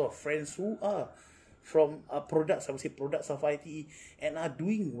 I have a lot of friends who are from products. I would say products of ITE, and are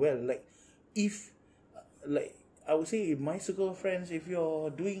doing well. Like, if like I would say in my circle of friends, if you're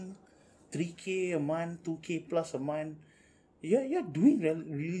doing 3K a month, 2K plus a month, you're doing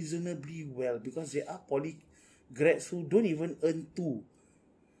reasonably well, because there are poly grads who don't even earn 2.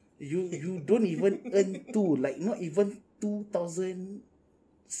 You don't even earn 2, like not even 2,000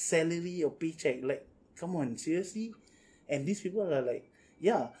 salary or paycheck. Like, come on, seriously? And these people are like,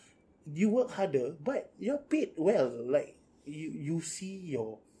 yeah, you work harder, but you're paid well. Like, you see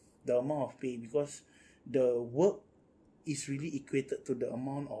the amount of pay, because the work is really equated to the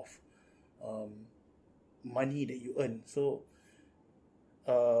amount of money that you earn. So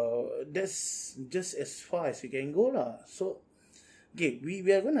that's just as far as you can go lah. So okay, we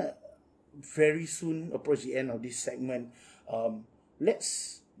are gonna very soon approach the end of this segment.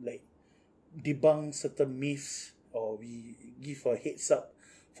 Let's like debunk certain myths, or we give a heads up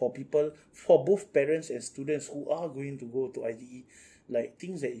for people, for both parents and students who are going to go to ITE, like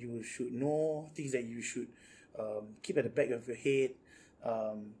things that you should know, things that you should keep at the back of your head,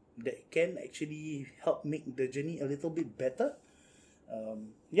 that can actually help make the journey a little bit better.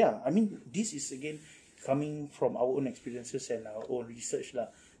 Yeah, I mean, this is again coming from our own experiences and our own research lah.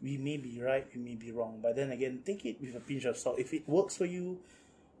 We may be right, we may be wrong, but then again, take it with a pinch of salt. If it works for you,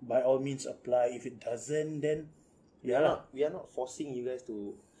 by all means apply. If it doesn't, then we are not forcing you guys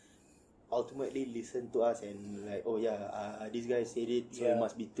to ultimately listen to us and like, oh yeah, this guy said it, so it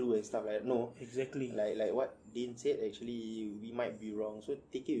must be true and stuff like that. No, exactly. like what Dean said, actually we might be wrong, so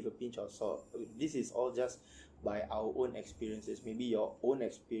take it with a pinch of salt. This is all just by our own experiences. Maybe your own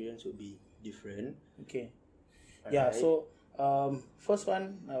experience would be different. Okay. Alright. Yeah, so first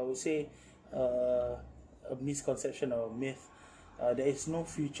one, I would say a misconception or myth. There is no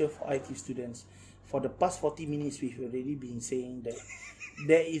future for IT students. For the past 40 minutes, we've already been saying that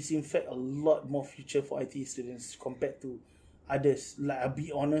there is in fact a lot more future for IT students compared to others. Like, I'll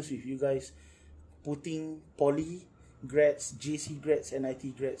be honest with you guys, putting poly grads, JC grads and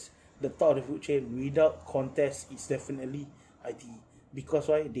IT grads, the top of the food chain without contest is definitely IT. Because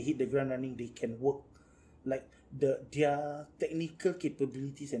why? They hit the ground running, they can work. Like their technical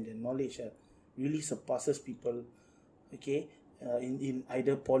capabilities and their knowledge really surpasses people, okay, in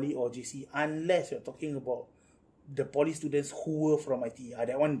either poly or JC, unless you're talking about the poly students who were from IT.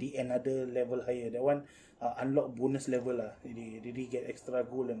 That one, the another level higher. That one, unlock bonus level. They really get extra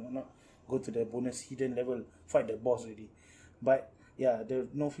gold and whatnot. Go to the bonus hidden level, fight the boss already. But yeah, the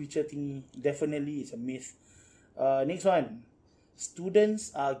no future thing definitely is a myth. Next one.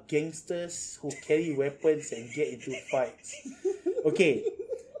 Students are gangsters who carry weapons and get into fights. Okay,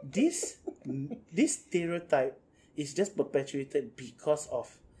 this stereotype is just perpetuated because of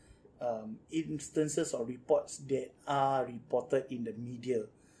instances or reports that are reported in the media.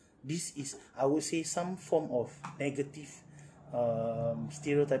 This is, I would say, some form of negative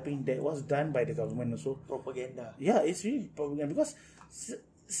stereotyping that was done by the government also. Propaganda. Yeah, it's really propaganda because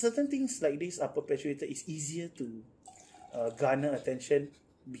certain things like this are perpetuated. It's easier to garner attention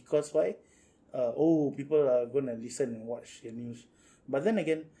because why? People are gonna listen and watch the news. But then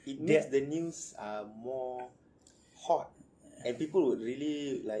again, it makes the news more hot, and people would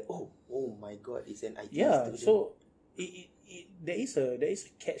really like, oh my god, it's an IT student. So there is a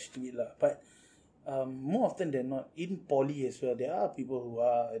catch to it lah. But more often than not, in poly as well, there are people who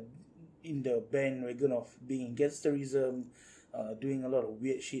are in the bandwagon of being gangsterism, doing a lot of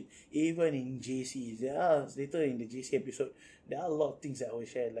weird shit. Even in JC, there are, later in the JC episode, there are a lot of things that I will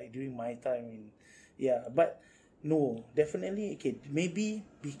share, like during my time but no, definitely, okay, maybe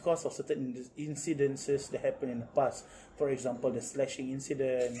because of certain incidences that happened in the past. For example, the slashing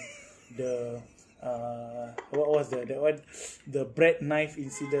incident, the what was that one, the bread knife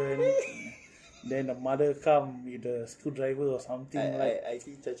incident. Then the mother come with the screwdriver or something. I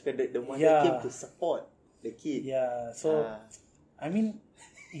think the mother came to support the kid. Yeah, so I mean,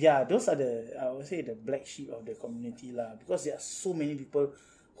 those are I would say, the black sheep of the community lah. Because there are so many people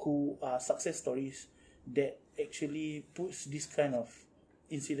who are success stories that actually puts this kind of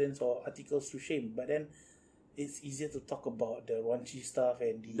incidents or articles to shame. But then it's easier to talk about the raunchy stuff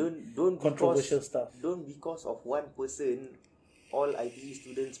and the don't controversial stuff. Don't because of one person all IT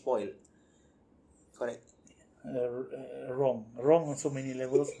students spoil. Correct. Wrong on so many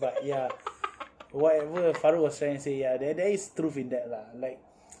levels. But yeah, whatever Farouk was trying to say, there is truth in that lah. Like,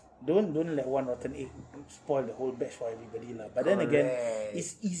 don't let one rotten egg spoil the whole batch for everybody lah. But then again,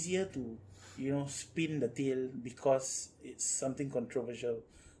 it's easier to spin the tail because it's something controversial.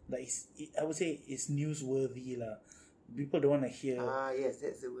 Like, I would say it's newsworthy lah. People don't want to hear. Yes,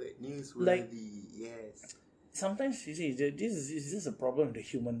 that's the word, newsworthy. Like, yes. Sometimes you see, this is just a problem with the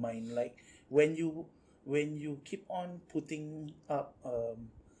human mind. Like, when you keep on putting up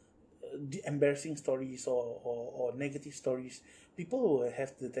the embarrassing stories or negative stories, people will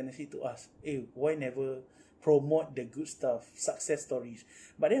have the tendency to ask, hey, why never promote the good stuff, success stories?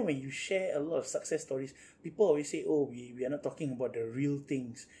 But then when you share a lot of success stories, people always say, oh, we are not talking about the real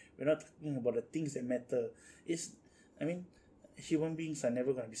things, we're not talking about the things that matter. Human beings are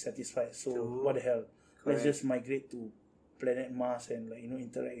never going to be satisfied, so what the hell. Correct. Let's just migrate to planet Mars and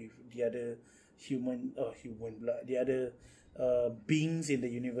interact with the other the other beings in the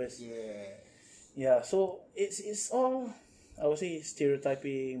universe. Yeah, so it's all, I would say,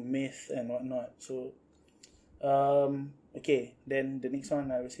 stereotyping, myth and whatnot. So okay, then the next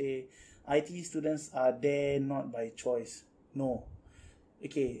one, I would say, IT students are there not by choice. No.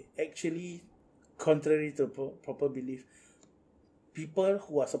 Okay, actually, contrary to proper belief, people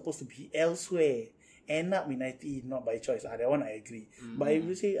who are supposed to be elsewhere end up in IT not by choice. That one I agree. But if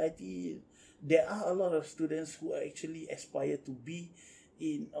you say IT, there are a lot of students who actually aspire to be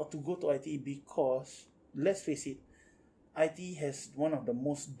in or to go to IT because, let's face it, IT has one of the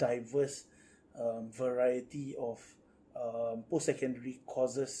most diverse variety of post-secondary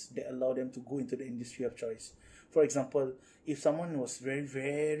courses that allow them to go into the industry of choice. For example, if someone was very,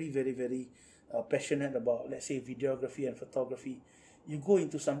 very, very, very passionate about, let's say, videography and photography, you go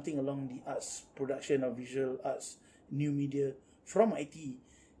into something along the arts, production of visual arts, new media from IT,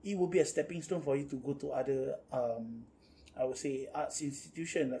 it will be a stepping stone for you to go to other, I would say, arts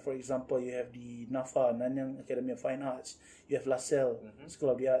institution. Like for example, you have the NAFA, Nanyang Academy of Fine Arts. You have LaSalle, School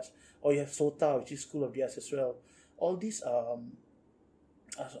of the Arts, or you have SOTA, which is School of the Arts as well. All these are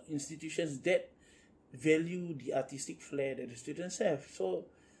institutions that value the artistic flair that the students have. So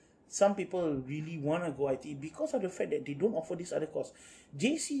some people really want to go IT because of the fact that they don't offer this other course.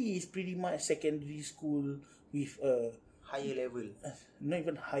 JC is pretty much secondary school with a Higher level. not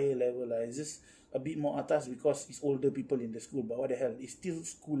even higher level. It's just a bit more atas because it's older people in the school. But what the hell? It's still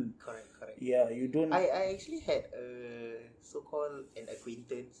school. Correct. Yeah, you don't... I actually had a so-called an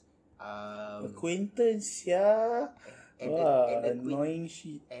acquaintance. Acquaintance, yeah. Wow, annoying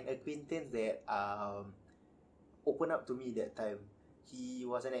shit. An acquaintance that opened up to me that time. He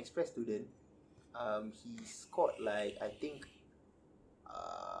was an express student. He scored like I think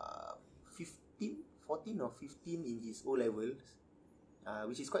 14 or 15 in his O levels,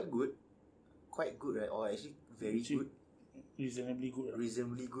 which is quite good, right? Or actually very good, reasonably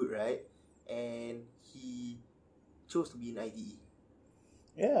good, right? And he chose to be in ITE.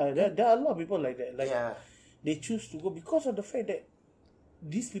 Yeah, there are a lot of people like that. Like Yeah. they choose to go because of the fact that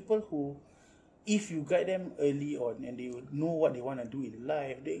these people who, if you guide them early on and they would know what they want to do in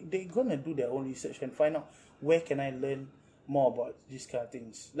life, they're gonna do their own research and find out where can I learn more about these kind of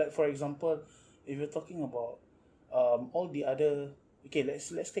things. Like for example, if you're talking about all the other, okay,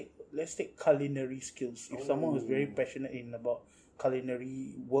 let's take culinary skills. If someone who's very passionate in about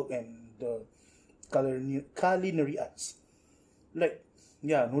culinary work and the culinary arts, like,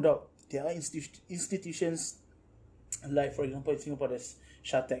 yeah, no doubt there are institutions like for example in Singapore there's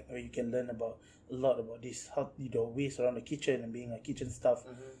Shatec where you can learn about a lot about this, how the ways around the kitchen and being a kitchen staff.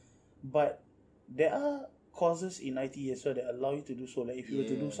 But there are courses in IT as well that allow you to do so. Like if you were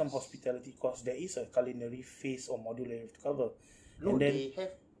to do some hospitality course, there is a culinary phase or module that you have to cover. No, and then, they have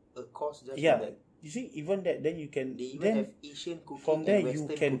a course just yeah, for that. you see, even that, then you can They even then have Asian cooking from there and you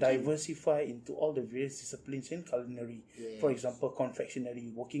Western can cooking. diversify into all the various disciplines in culinary. For example,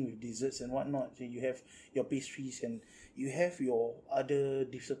 confectionery, working with desserts and whatnot. So you have your pastries and you have your other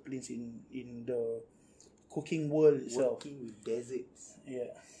disciplines in the cooking world itself. Working with desserts.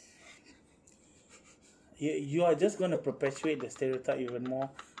 Yeah. You are just going to perpetuate the stereotype even more.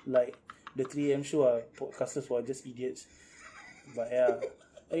 Like the 3M show are podcasters who are just idiots. But yeah.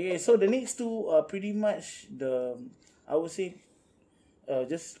 Okay, so the next two are pretty much I would say,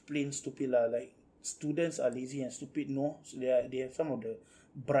 just plain stupid lah. Like students are lazy and stupid. No, so they have some of the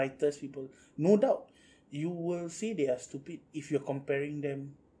brightest people. No doubt, you will say they are stupid if you're comparing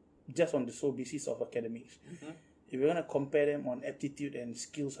them just on the sole basis of academics. If you're gonna compare them on aptitude and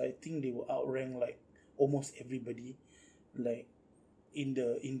skills, I think they will outrank like almost everybody, like in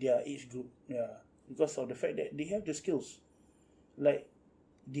their age group. Yeah, because of the fact that they have the skills. Like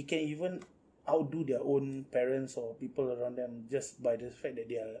they can even outdo their own parents or people around them just by the fact that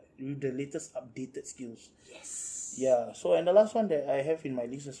they are with the latest updated skills. Yes. Yeah. So and the last one that I have in my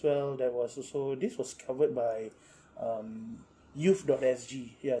list as well, that was also, this was covered by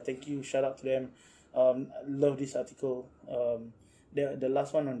youth.sg. Yeah, thank you, shout out to them. Love this article. The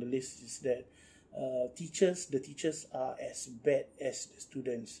last one on the list is that the teachers are as bad as the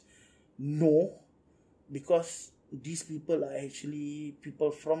students. No, because these people are actually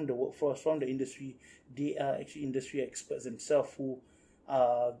people from the workforce, from the industry. They are actually industry experts themselves who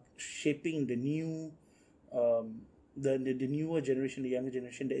are shaping the new the newer generation, the younger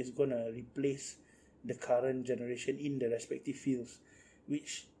generation that is gonna replace the current generation in the respective fields,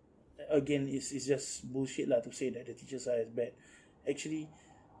 which again is just bullshit lah to say that the teachers are as bad. Actually,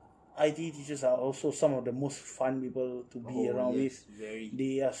 IT teachers are also some of the most fun people to be around with. Very.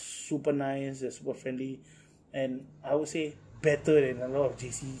 They are super nice, they're super friendly, and I would say better than a lot of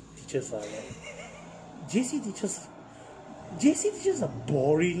JC teachers are. Like, JC teachers are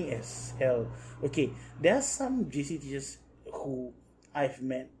boring as hell. Okay, there are some JC teachers who I've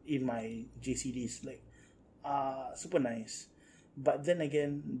met in my JC days, like super nice. But then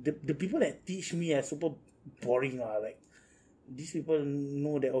again, the people that teach me are super boring. Like these people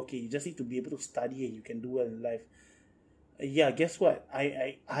know that okay, you just need to be able to study and you can do well in life. Yeah, guess what?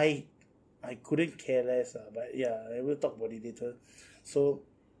 I couldn't care less. But yeah, I will talk about it later. So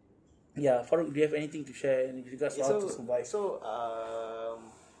yeah, Farouk, do you have anything to share in regards to how to survive? So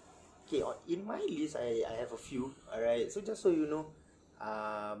okay, in my list I have a few. Alright, so just so you know,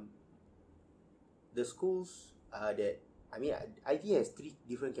 the schools that I mean IT has 3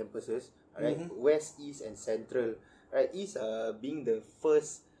 different campuses, right? Mhm. West, East, and Central. Right, East being the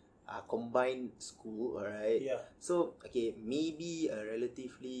first combined school, alright. Yeah. So okay, maybe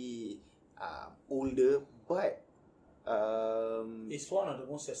relatively older, but It's one of the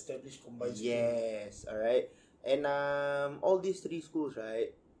most established combined schools. yes, alright. And all these 3 schools,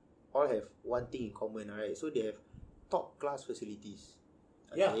 right, all have one thing in common, alright. So they have top class facilities.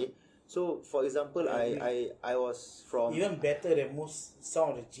 Okay. Yeah. So for example, I I was from Even better than some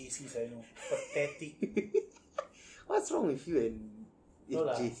of the JCs I know. Pathetic. what's wrong with you and No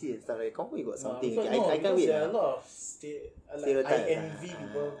lah. JC and stuff like confirm you got No, something. because, Okay, I can't because wait. there are a lot of like I Stereotypes. envy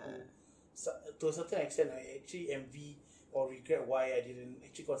people who, to a certain extent, I actually envy or regret why I didn't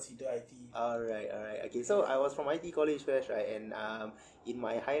actually consider IT. Alright. Okay, so I was from IT College West, right? And in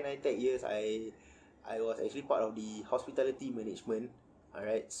my higher NITEC years, I was actually part of the hospitality management.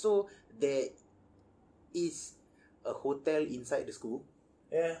 Alright, so there is a hotel inside the school.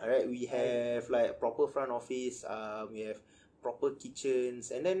 Yeah. Alright, we have like proper front office. We have proper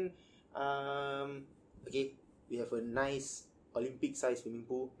kitchens, and then okay, we have a nice Olympic-sized swimming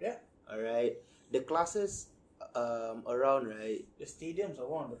pool. Yeah. Alright, the classes around, right? The stadiums are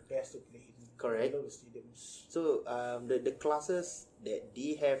one of the best to play in. Correct. I love the stadiums. So the classes that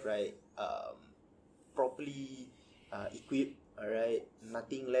they have, right, properly equipped, alright,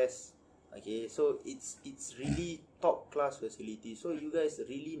 nothing less. Okay, so it's really top class facility. So you guys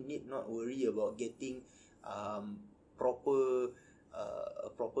really need not worry about getting proper a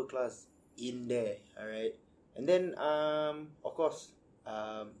proper class in there, alright. And then of course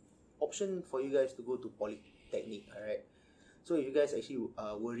option for you guys to go to polytechnic, alright. So if you guys actually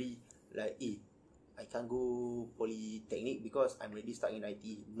worry like, I can't go polytechnic because I'm already stuck in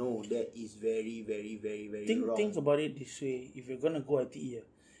IT. No, that is very, very, very, very wrong. Think about it this way. If you're gonna go ITE,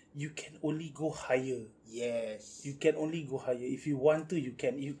 you can only go higher. Yes. You can only go higher. If you want to, you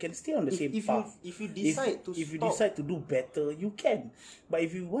can. You can stay on the same path. If you decide if you decide to do better, you can. But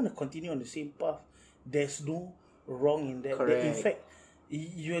if you want to continue on the same path, there's no wrong in that. Correct. In fact,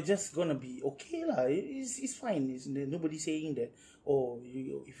 you're just gonna be okay lah. It's fine. Nobody's saying that. Oh,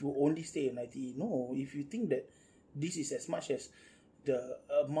 if you only stay in ITE. No, if you think that this is as much as the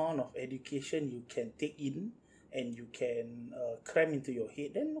amount of education you can take in and you can cram into your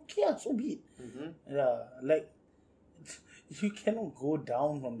head, then okay, so be it. Yeah, like you cannot go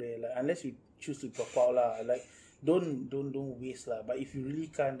down from there, like unless you choose to drop out lah. Like don't waste lah. But if you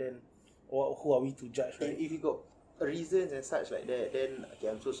really can't, then who are we to judge, right? If you got reasons and such like that, then okay,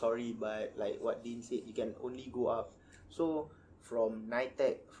 I'm so sorry, but like what Dean said, you can only go up. So from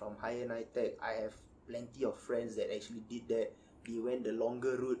NITEC, from higher NITEC, I have plenty of friends that actually did that. They went the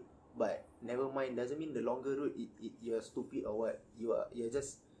longer route, but never mind, doesn't mean the longer route you're stupid or what. You're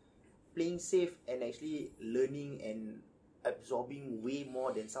just playing safe and actually learning and absorbing way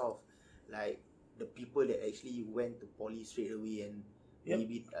more than some of like the people that actually went to poly straight away and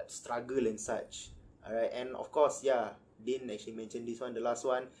maybe struggle and such. Alright, and of course, Dean actually mentioned this one, the last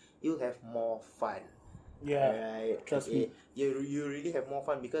one, you'll have more fun. Yeah, alright, trust me. You really have more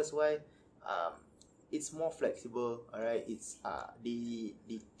fun because why? It's more flexible. Alright, it's they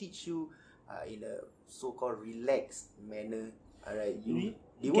teach you in a so-called relaxed manner. Alright,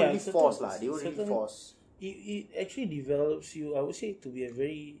 they won't really force lah. They won't really force. It actually develops you, I would say, to be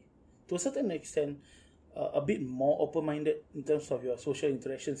to a certain extent, a bit more open-minded in terms of your social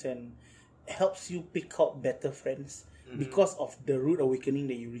interactions, and helps you pick out better friends because of the rude awakening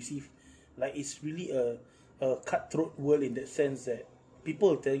that you receive. Like, it's really a cutthroat world in that sense that people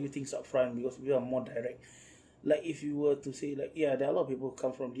will tell you things up front because we are more direct. Like, if you were to say, like, there are a lot of people who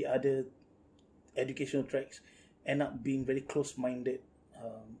come from the other educational tracks, end up being very close-minded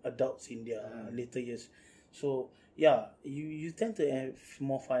adults in their later years. So you tend to have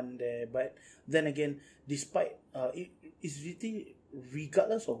more fun there. But then again, despite it's really,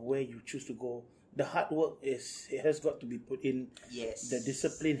 regardless of where you choose to go, the hard work has got to be put in. Yes. The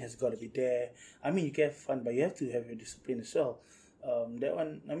discipline has got to be there. I mean, you can have fun, but you have to have your discipline as well. That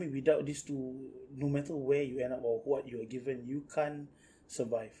one, I mean, without these two, no matter where you end up or what you are given, you can't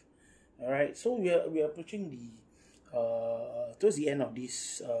survive. All right. So we are approaching the towards the end of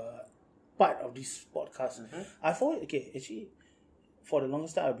this part of this podcast. I thought, okay, actually, for the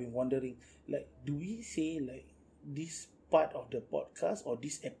longest time I've been wondering, like, do we say like this part of the podcast or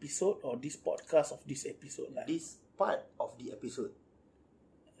this episode or this podcast of this episode, like this part of the episode?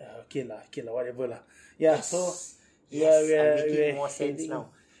 Okay lah, whatever lah. Yeah, yes. So I'm making more sense now.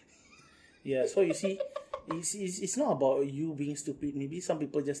 Yeah, so you see, it's not about you being stupid. Maybe some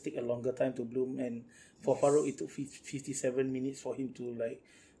people just take a longer time to bloom, and for Farouk it took 57 minutes for him to like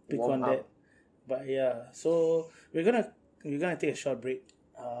pick warm on up. that. But yeah, so we're gonna take a short break.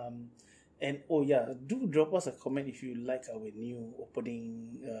 And oh yeah, do drop us a comment if you like our new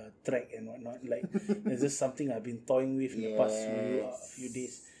opening track and whatnot. Like, is this something I've been toying with in the past few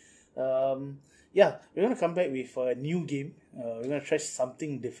days? Yeah, we're gonna come back with a new game. We're gonna try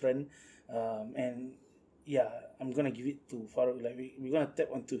something different. And yeah, I'm gonna give it to Farouk. Like, we're gonna tap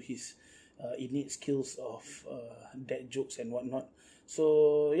onto his innate skills of dad jokes and whatnot.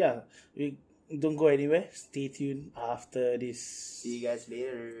 So yeah, we don't go anywhere. Stay tuned after this. See you guys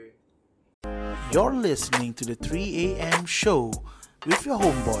later. You're listening to the 3 a.m. show with your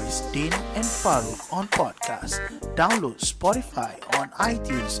homeboys Din and Farouk on podcast. Download Spotify on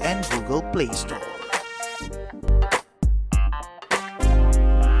iTunes and Google Play Store.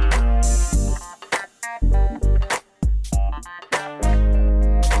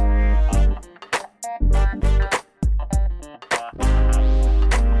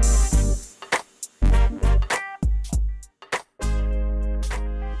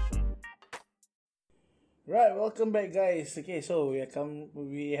 Right, welcome back, guys. Okay, so we have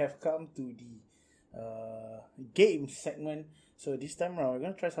come to the game segment. So this time around, we're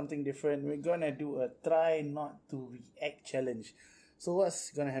gonna try something different. We're gonna do a try not to react challenge. So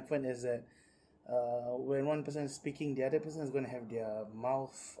what's gonna happen is that when one person is speaking, the other person is gonna have their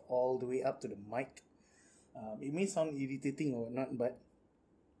mouth all the way up to the mic. It may sound irritating or not, but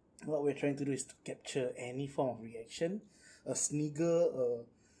what we're trying to do is to capture any form of reaction, a snigger, a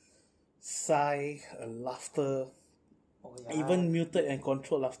sigh, a laughter, even muted and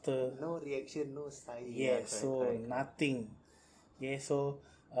controlled laughter. No reaction, no style. Yeah, so nothing. Yeah, so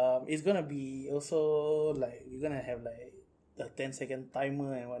it's gonna be also like we're gonna have like a 10-second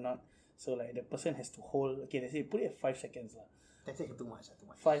timer and whatnot. So like the person has to hold. Okay, let's say put it at 5 seconds lah. 10 seconds too much.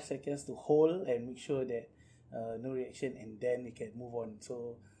 5 seconds to hold and make sure that no reaction, and then we can move on.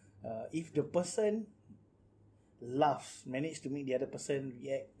 So if the person laughs, manage to make the other person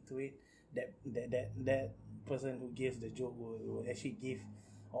react to it, that person who gives the joke will actually give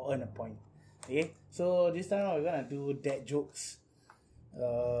or earn a point. Okay, so this time we're gonna do dad jokes.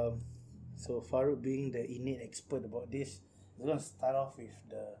 So Farouk, being the innate expert about this, we're gonna start off with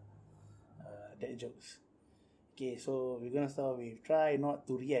the dad jokes. Okay, so we're gonna start with try not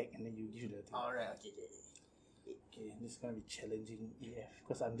to react, and then you give the thing. Alright, okay. Okay, this is gonna be challenging AF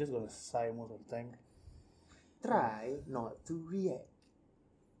because I'm just gonna sigh most of the time. Try not to react.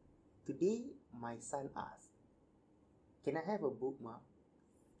 Today, my son asked, "Can I have a bookmark?"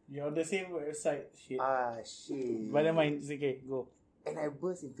 You're on the same website, shit. Shit. But never mind, it's okay, go. And I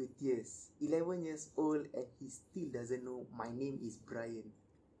burst into tears. 11 years old and he still doesn't know my name is Brian.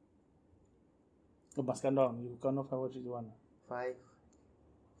 Kebaskan down, you count off 5, 4, 3, 2, 1. 5,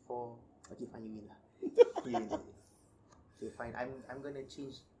 4. Okay, fine, you win lah. You win. Okay, fine. I'm gonna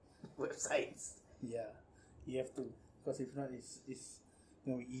change websites. Yeah, you have to, because if not, it's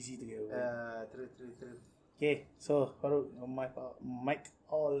gonna be easy to get away. True. Okay, so Farouk, mic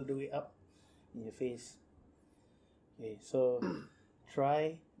all the way up in your face. Okay, so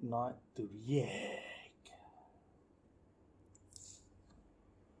try not to react.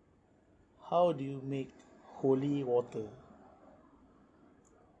 How do you make holy water?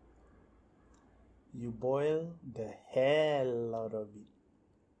 You boil the hell out of it.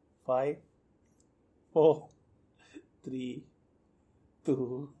 5, 4, 3,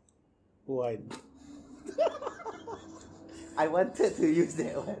 2, 1. I wanted to use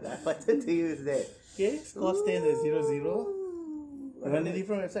that one. Okay, score stands at 0-0. You want a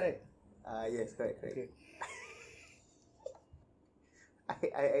different website? Yes, correct. Okay.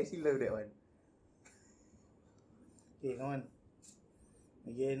 I actually love that one. Okay, come on.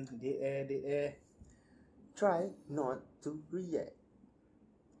 Again, dead air. Try not to react.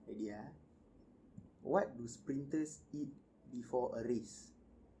 Ready? What do sprinters eat before a race?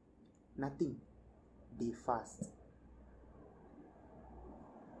 Nothing. They fast.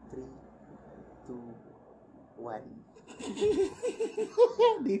 3, 2, 1.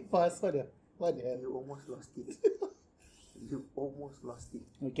 They fast. What the hell? You almost lost it.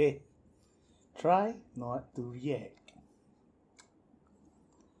 Okay. Try not to react.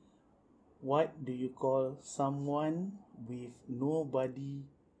 What do you call someone with no body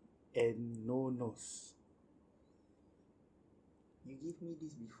and no nose? You gave me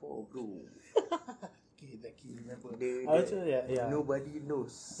this before, bro. Okay, like you remember. Yeah. Nobody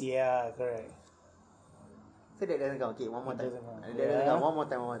knows. Yeah, correct. So that doesn't count. Okay, one more time. Doesn't count. That doesn't count. One more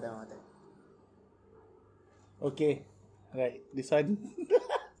time. Okay, right. This one.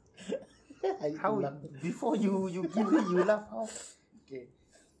 How? Before you give me, you laugh. How? Okay.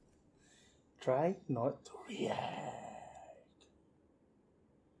 Try not to react.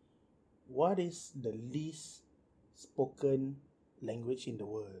 What is the least spoken language in the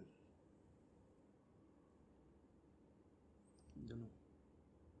world? Don't know.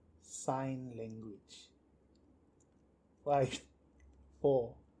 Sign language. 5,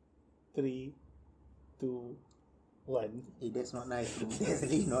 4, 3, 2, 1. Hey, that's not nice, bro. That's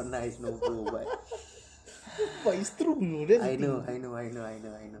really not nice, no, bro. But But it's true, no? That's I the know. thing.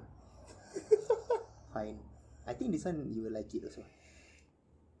 Fine. I think this one you will like it also.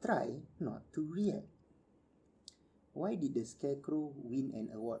 Try not to react. Why did the Scarecrow win an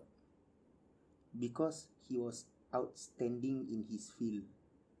award? Because he was outstanding in his field.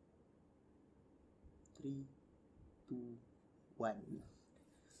 3, 2, 1.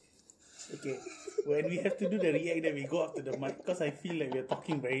 Okay, when we have to do the react, then we go up to the mic because I feel like we're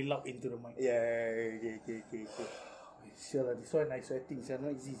talking very loud into the mic. Yeah, okay. Sure, this one I sweating, it's not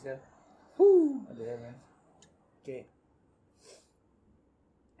easy, sir. Woo! What the hell, man? Okay.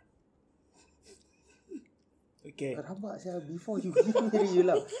 Okay. Rabak sia, before you give me hear you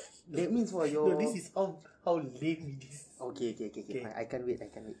laugh. That means for your... No, this is how lame it is. Okay. Okay. I can't wait.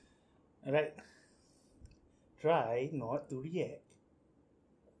 Alright. Try not to react.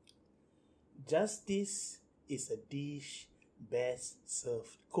 Justice is a dish best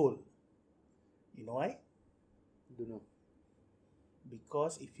served cold. You know why? Don't know.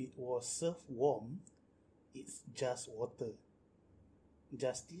 Because if it was served warm, it's just water.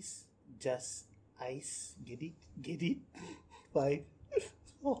 Justice, just ice. Get it? 5,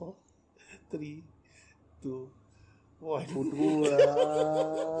 4, 3, 2, 1. Bodoh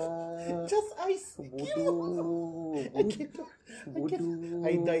lah. Just ice. Bodoh.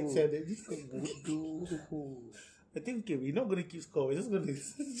 I died, sir. Bodoh. I think okay, we're not gonna keep score. We're just gonna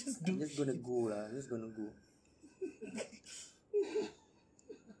just do. Just gonna go lah.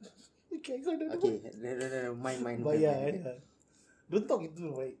 Okay, so no. Mine. But yeah. Don't talk into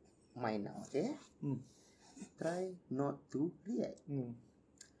the mic. Mine now, okay? Try not to react.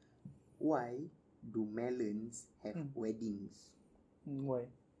 Why do melons have weddings? Why?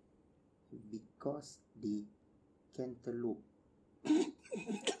 Because they cantaloupe.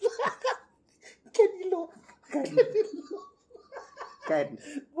 Cantaloupe. Kan.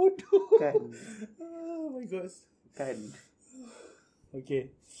 Bodoh. Kan. Oh my gosh. Kan.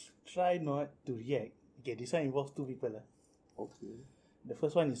 Okay. Try not to react. Okay, this one involves two people. Okay. The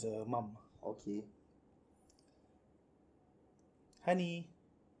first one is a mom. Okay. Honey,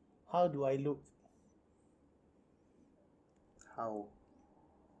 how do I look? How?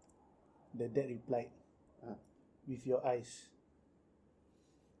 The dad replied, with your eyes.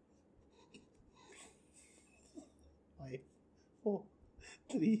 5, 4,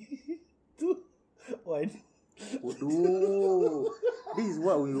 3, 2, 1. Bodoh. This is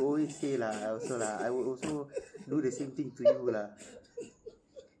what we always say lah. Also lah, I will also do the same thing to you lah.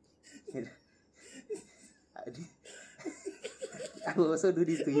 I will also do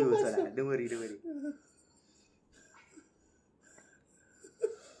this to you also lah. Don't worry.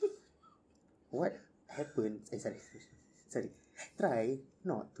 What happens? Sorry. Try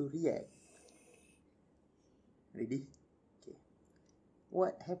not to react. Ready? Okay.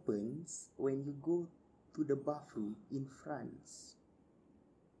 What happens when you go to the bathroom in France?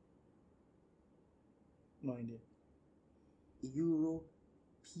 No idea. European.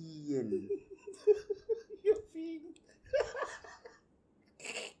 European.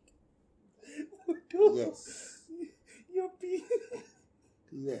 Yes. European.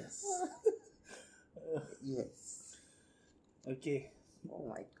 Yes. Yes. Okay. Oh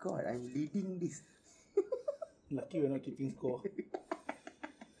my god, I'm leading this. Lucky we're not keeping score.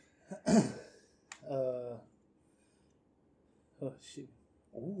 Oh shit.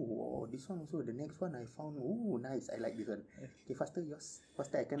 Oh, this one also. The next one I found. Oh, nice. I like this one. Okay, faster yours.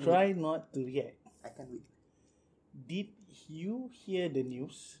 Faster, I can't Try wait. not to react. I can't wait. Did you hear the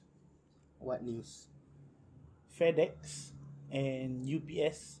news? What news? FedEx and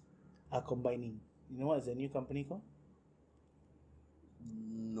UPS are combining. You know what's the new company called?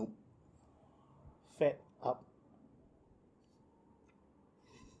 Nope. Fed Up.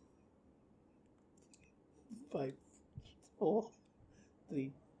 5, 4,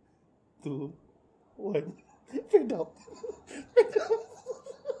 3, 2, 1. Fed Up.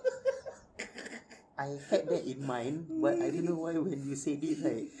 I had that in mind, but I don't know why when you said it,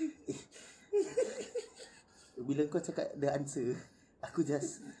 right? Bila kau cakap the answer, aku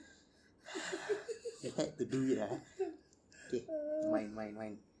just I had to do it lah. Okay,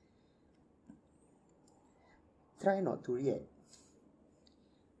 mine. Try not to react.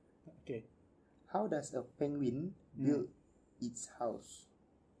 Okay. How does a penguin build its house?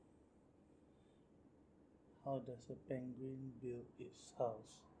 How does a penguin build its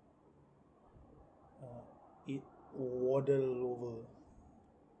house? It waddle over.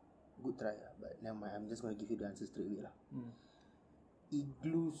 Good try, but never mind. I'm just gonna give you the answer straight away lah. Mm.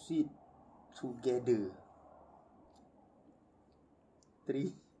 Igloo seed together.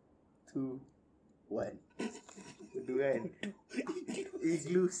 3, 2, 1. Betul kan?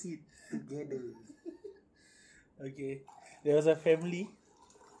 Igloo seed together. Okay. There was a family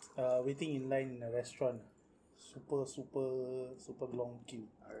waiting in line in a restaurant. Super long queue.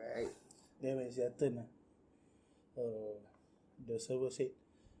 Alright. Then when it's their turn, the server said,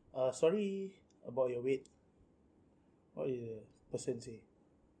 sorry about your wait. What did the person say?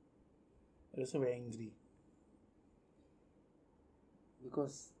 They also very angry.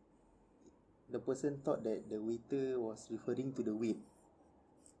 Because the person thought that the waiter was referring to the weight.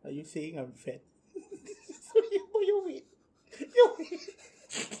 Are you saying I'm fat? Sorry about your weight. Your weight.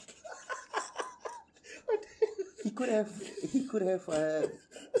 He could have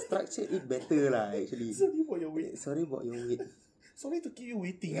structured it better lah actually. Sorry about your weight. Sorry about your weight. Sorry to keep you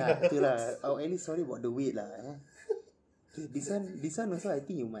waiting. Yeah, itulah. Or at least sorry about the weight lah. Okay, this one also I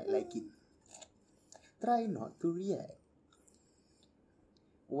think you might like it. Try not to react.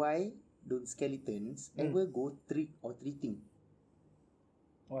 Why don't skeletons ever go trick or treating?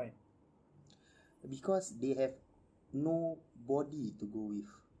 Why? Because they have no body to go with.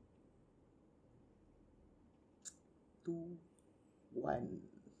 2, 1.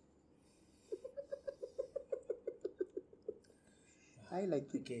 I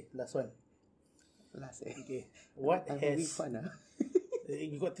like it. Okay, last one. Last Okay. What I'm having has... fun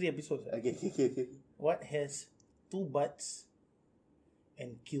You got 3 episodes. Okay. What has 2 butts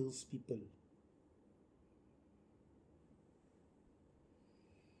and kills people?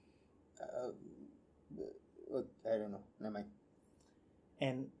 I don't know. Never mind.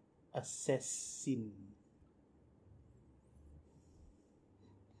 An assassin.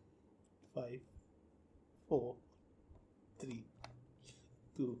 5, 4, 3,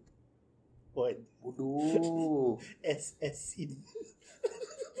 2, 1. Bodoh. Assassin.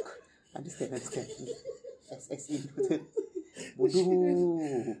 Understand. SS in. Bodoh.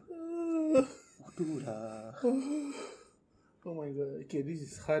 Bodoh lah. Oh my god. Okay, this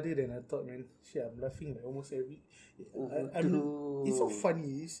is harder than I thought, man. Shit, I'm laughing like almost every... It's so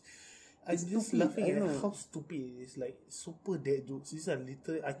funny. I'm just stupid. laughing I at know. how stupid it is. Like, super dad jokes. These are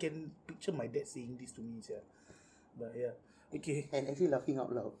little... I can picture my dad saying this to me, yeah. But yeah. Okay. And actually laughing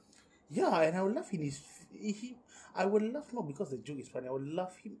out loud. Yeah, and I will laugh in his... I will laugh not because the joke is funny. I will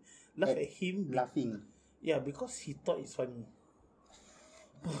laugh at him. Laughing. Yeah, because he thought it's funny.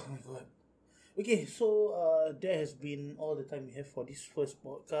 Oh my god. Okay, so that has been all the time we have for this first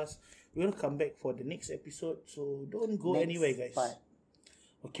podcast. We're going to come back for the next episode, so don't go Next anywhere, guys. part.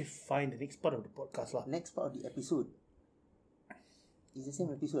 Okay, fine, the next part of the podcast lah. Next part of the episode. It's the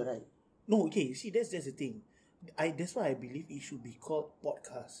same episode, right? No, okay, you see, that's the thing. That's why I believe it should be called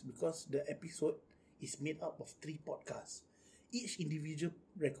podcast, because the episode is made up of 3 podcasts. Each individual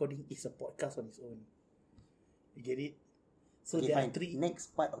recording is a podcast on its own. You get it? So Okay, there fine. are 3.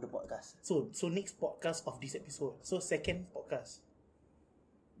 Next part of the podcast. So next podcast of this episode. So second podcast.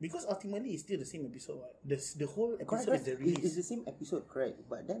 Because ultimately it's still the same episode. Right? The whole episode is the release. It's the same episode, correct?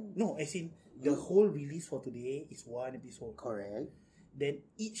 But then... No, as in the whole release for today is one episode. Correct. Then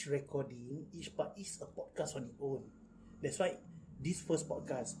each recording, each part is a podcast on its own. That's why this first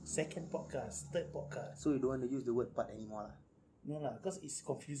podcast, second podcast, third podcast. So you don't want to use the word part anymore lah. No lah, because it's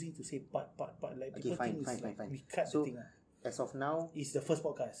confusing to say part. Like Okay, people fine. think it's like we cut So, the thing. as of now... It's the first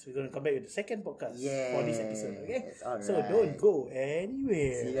podcast. We're going to come back with the second podcast for this episode. Okay? Alright. So don't go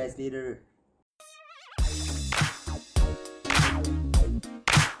anywhere. See you guys later.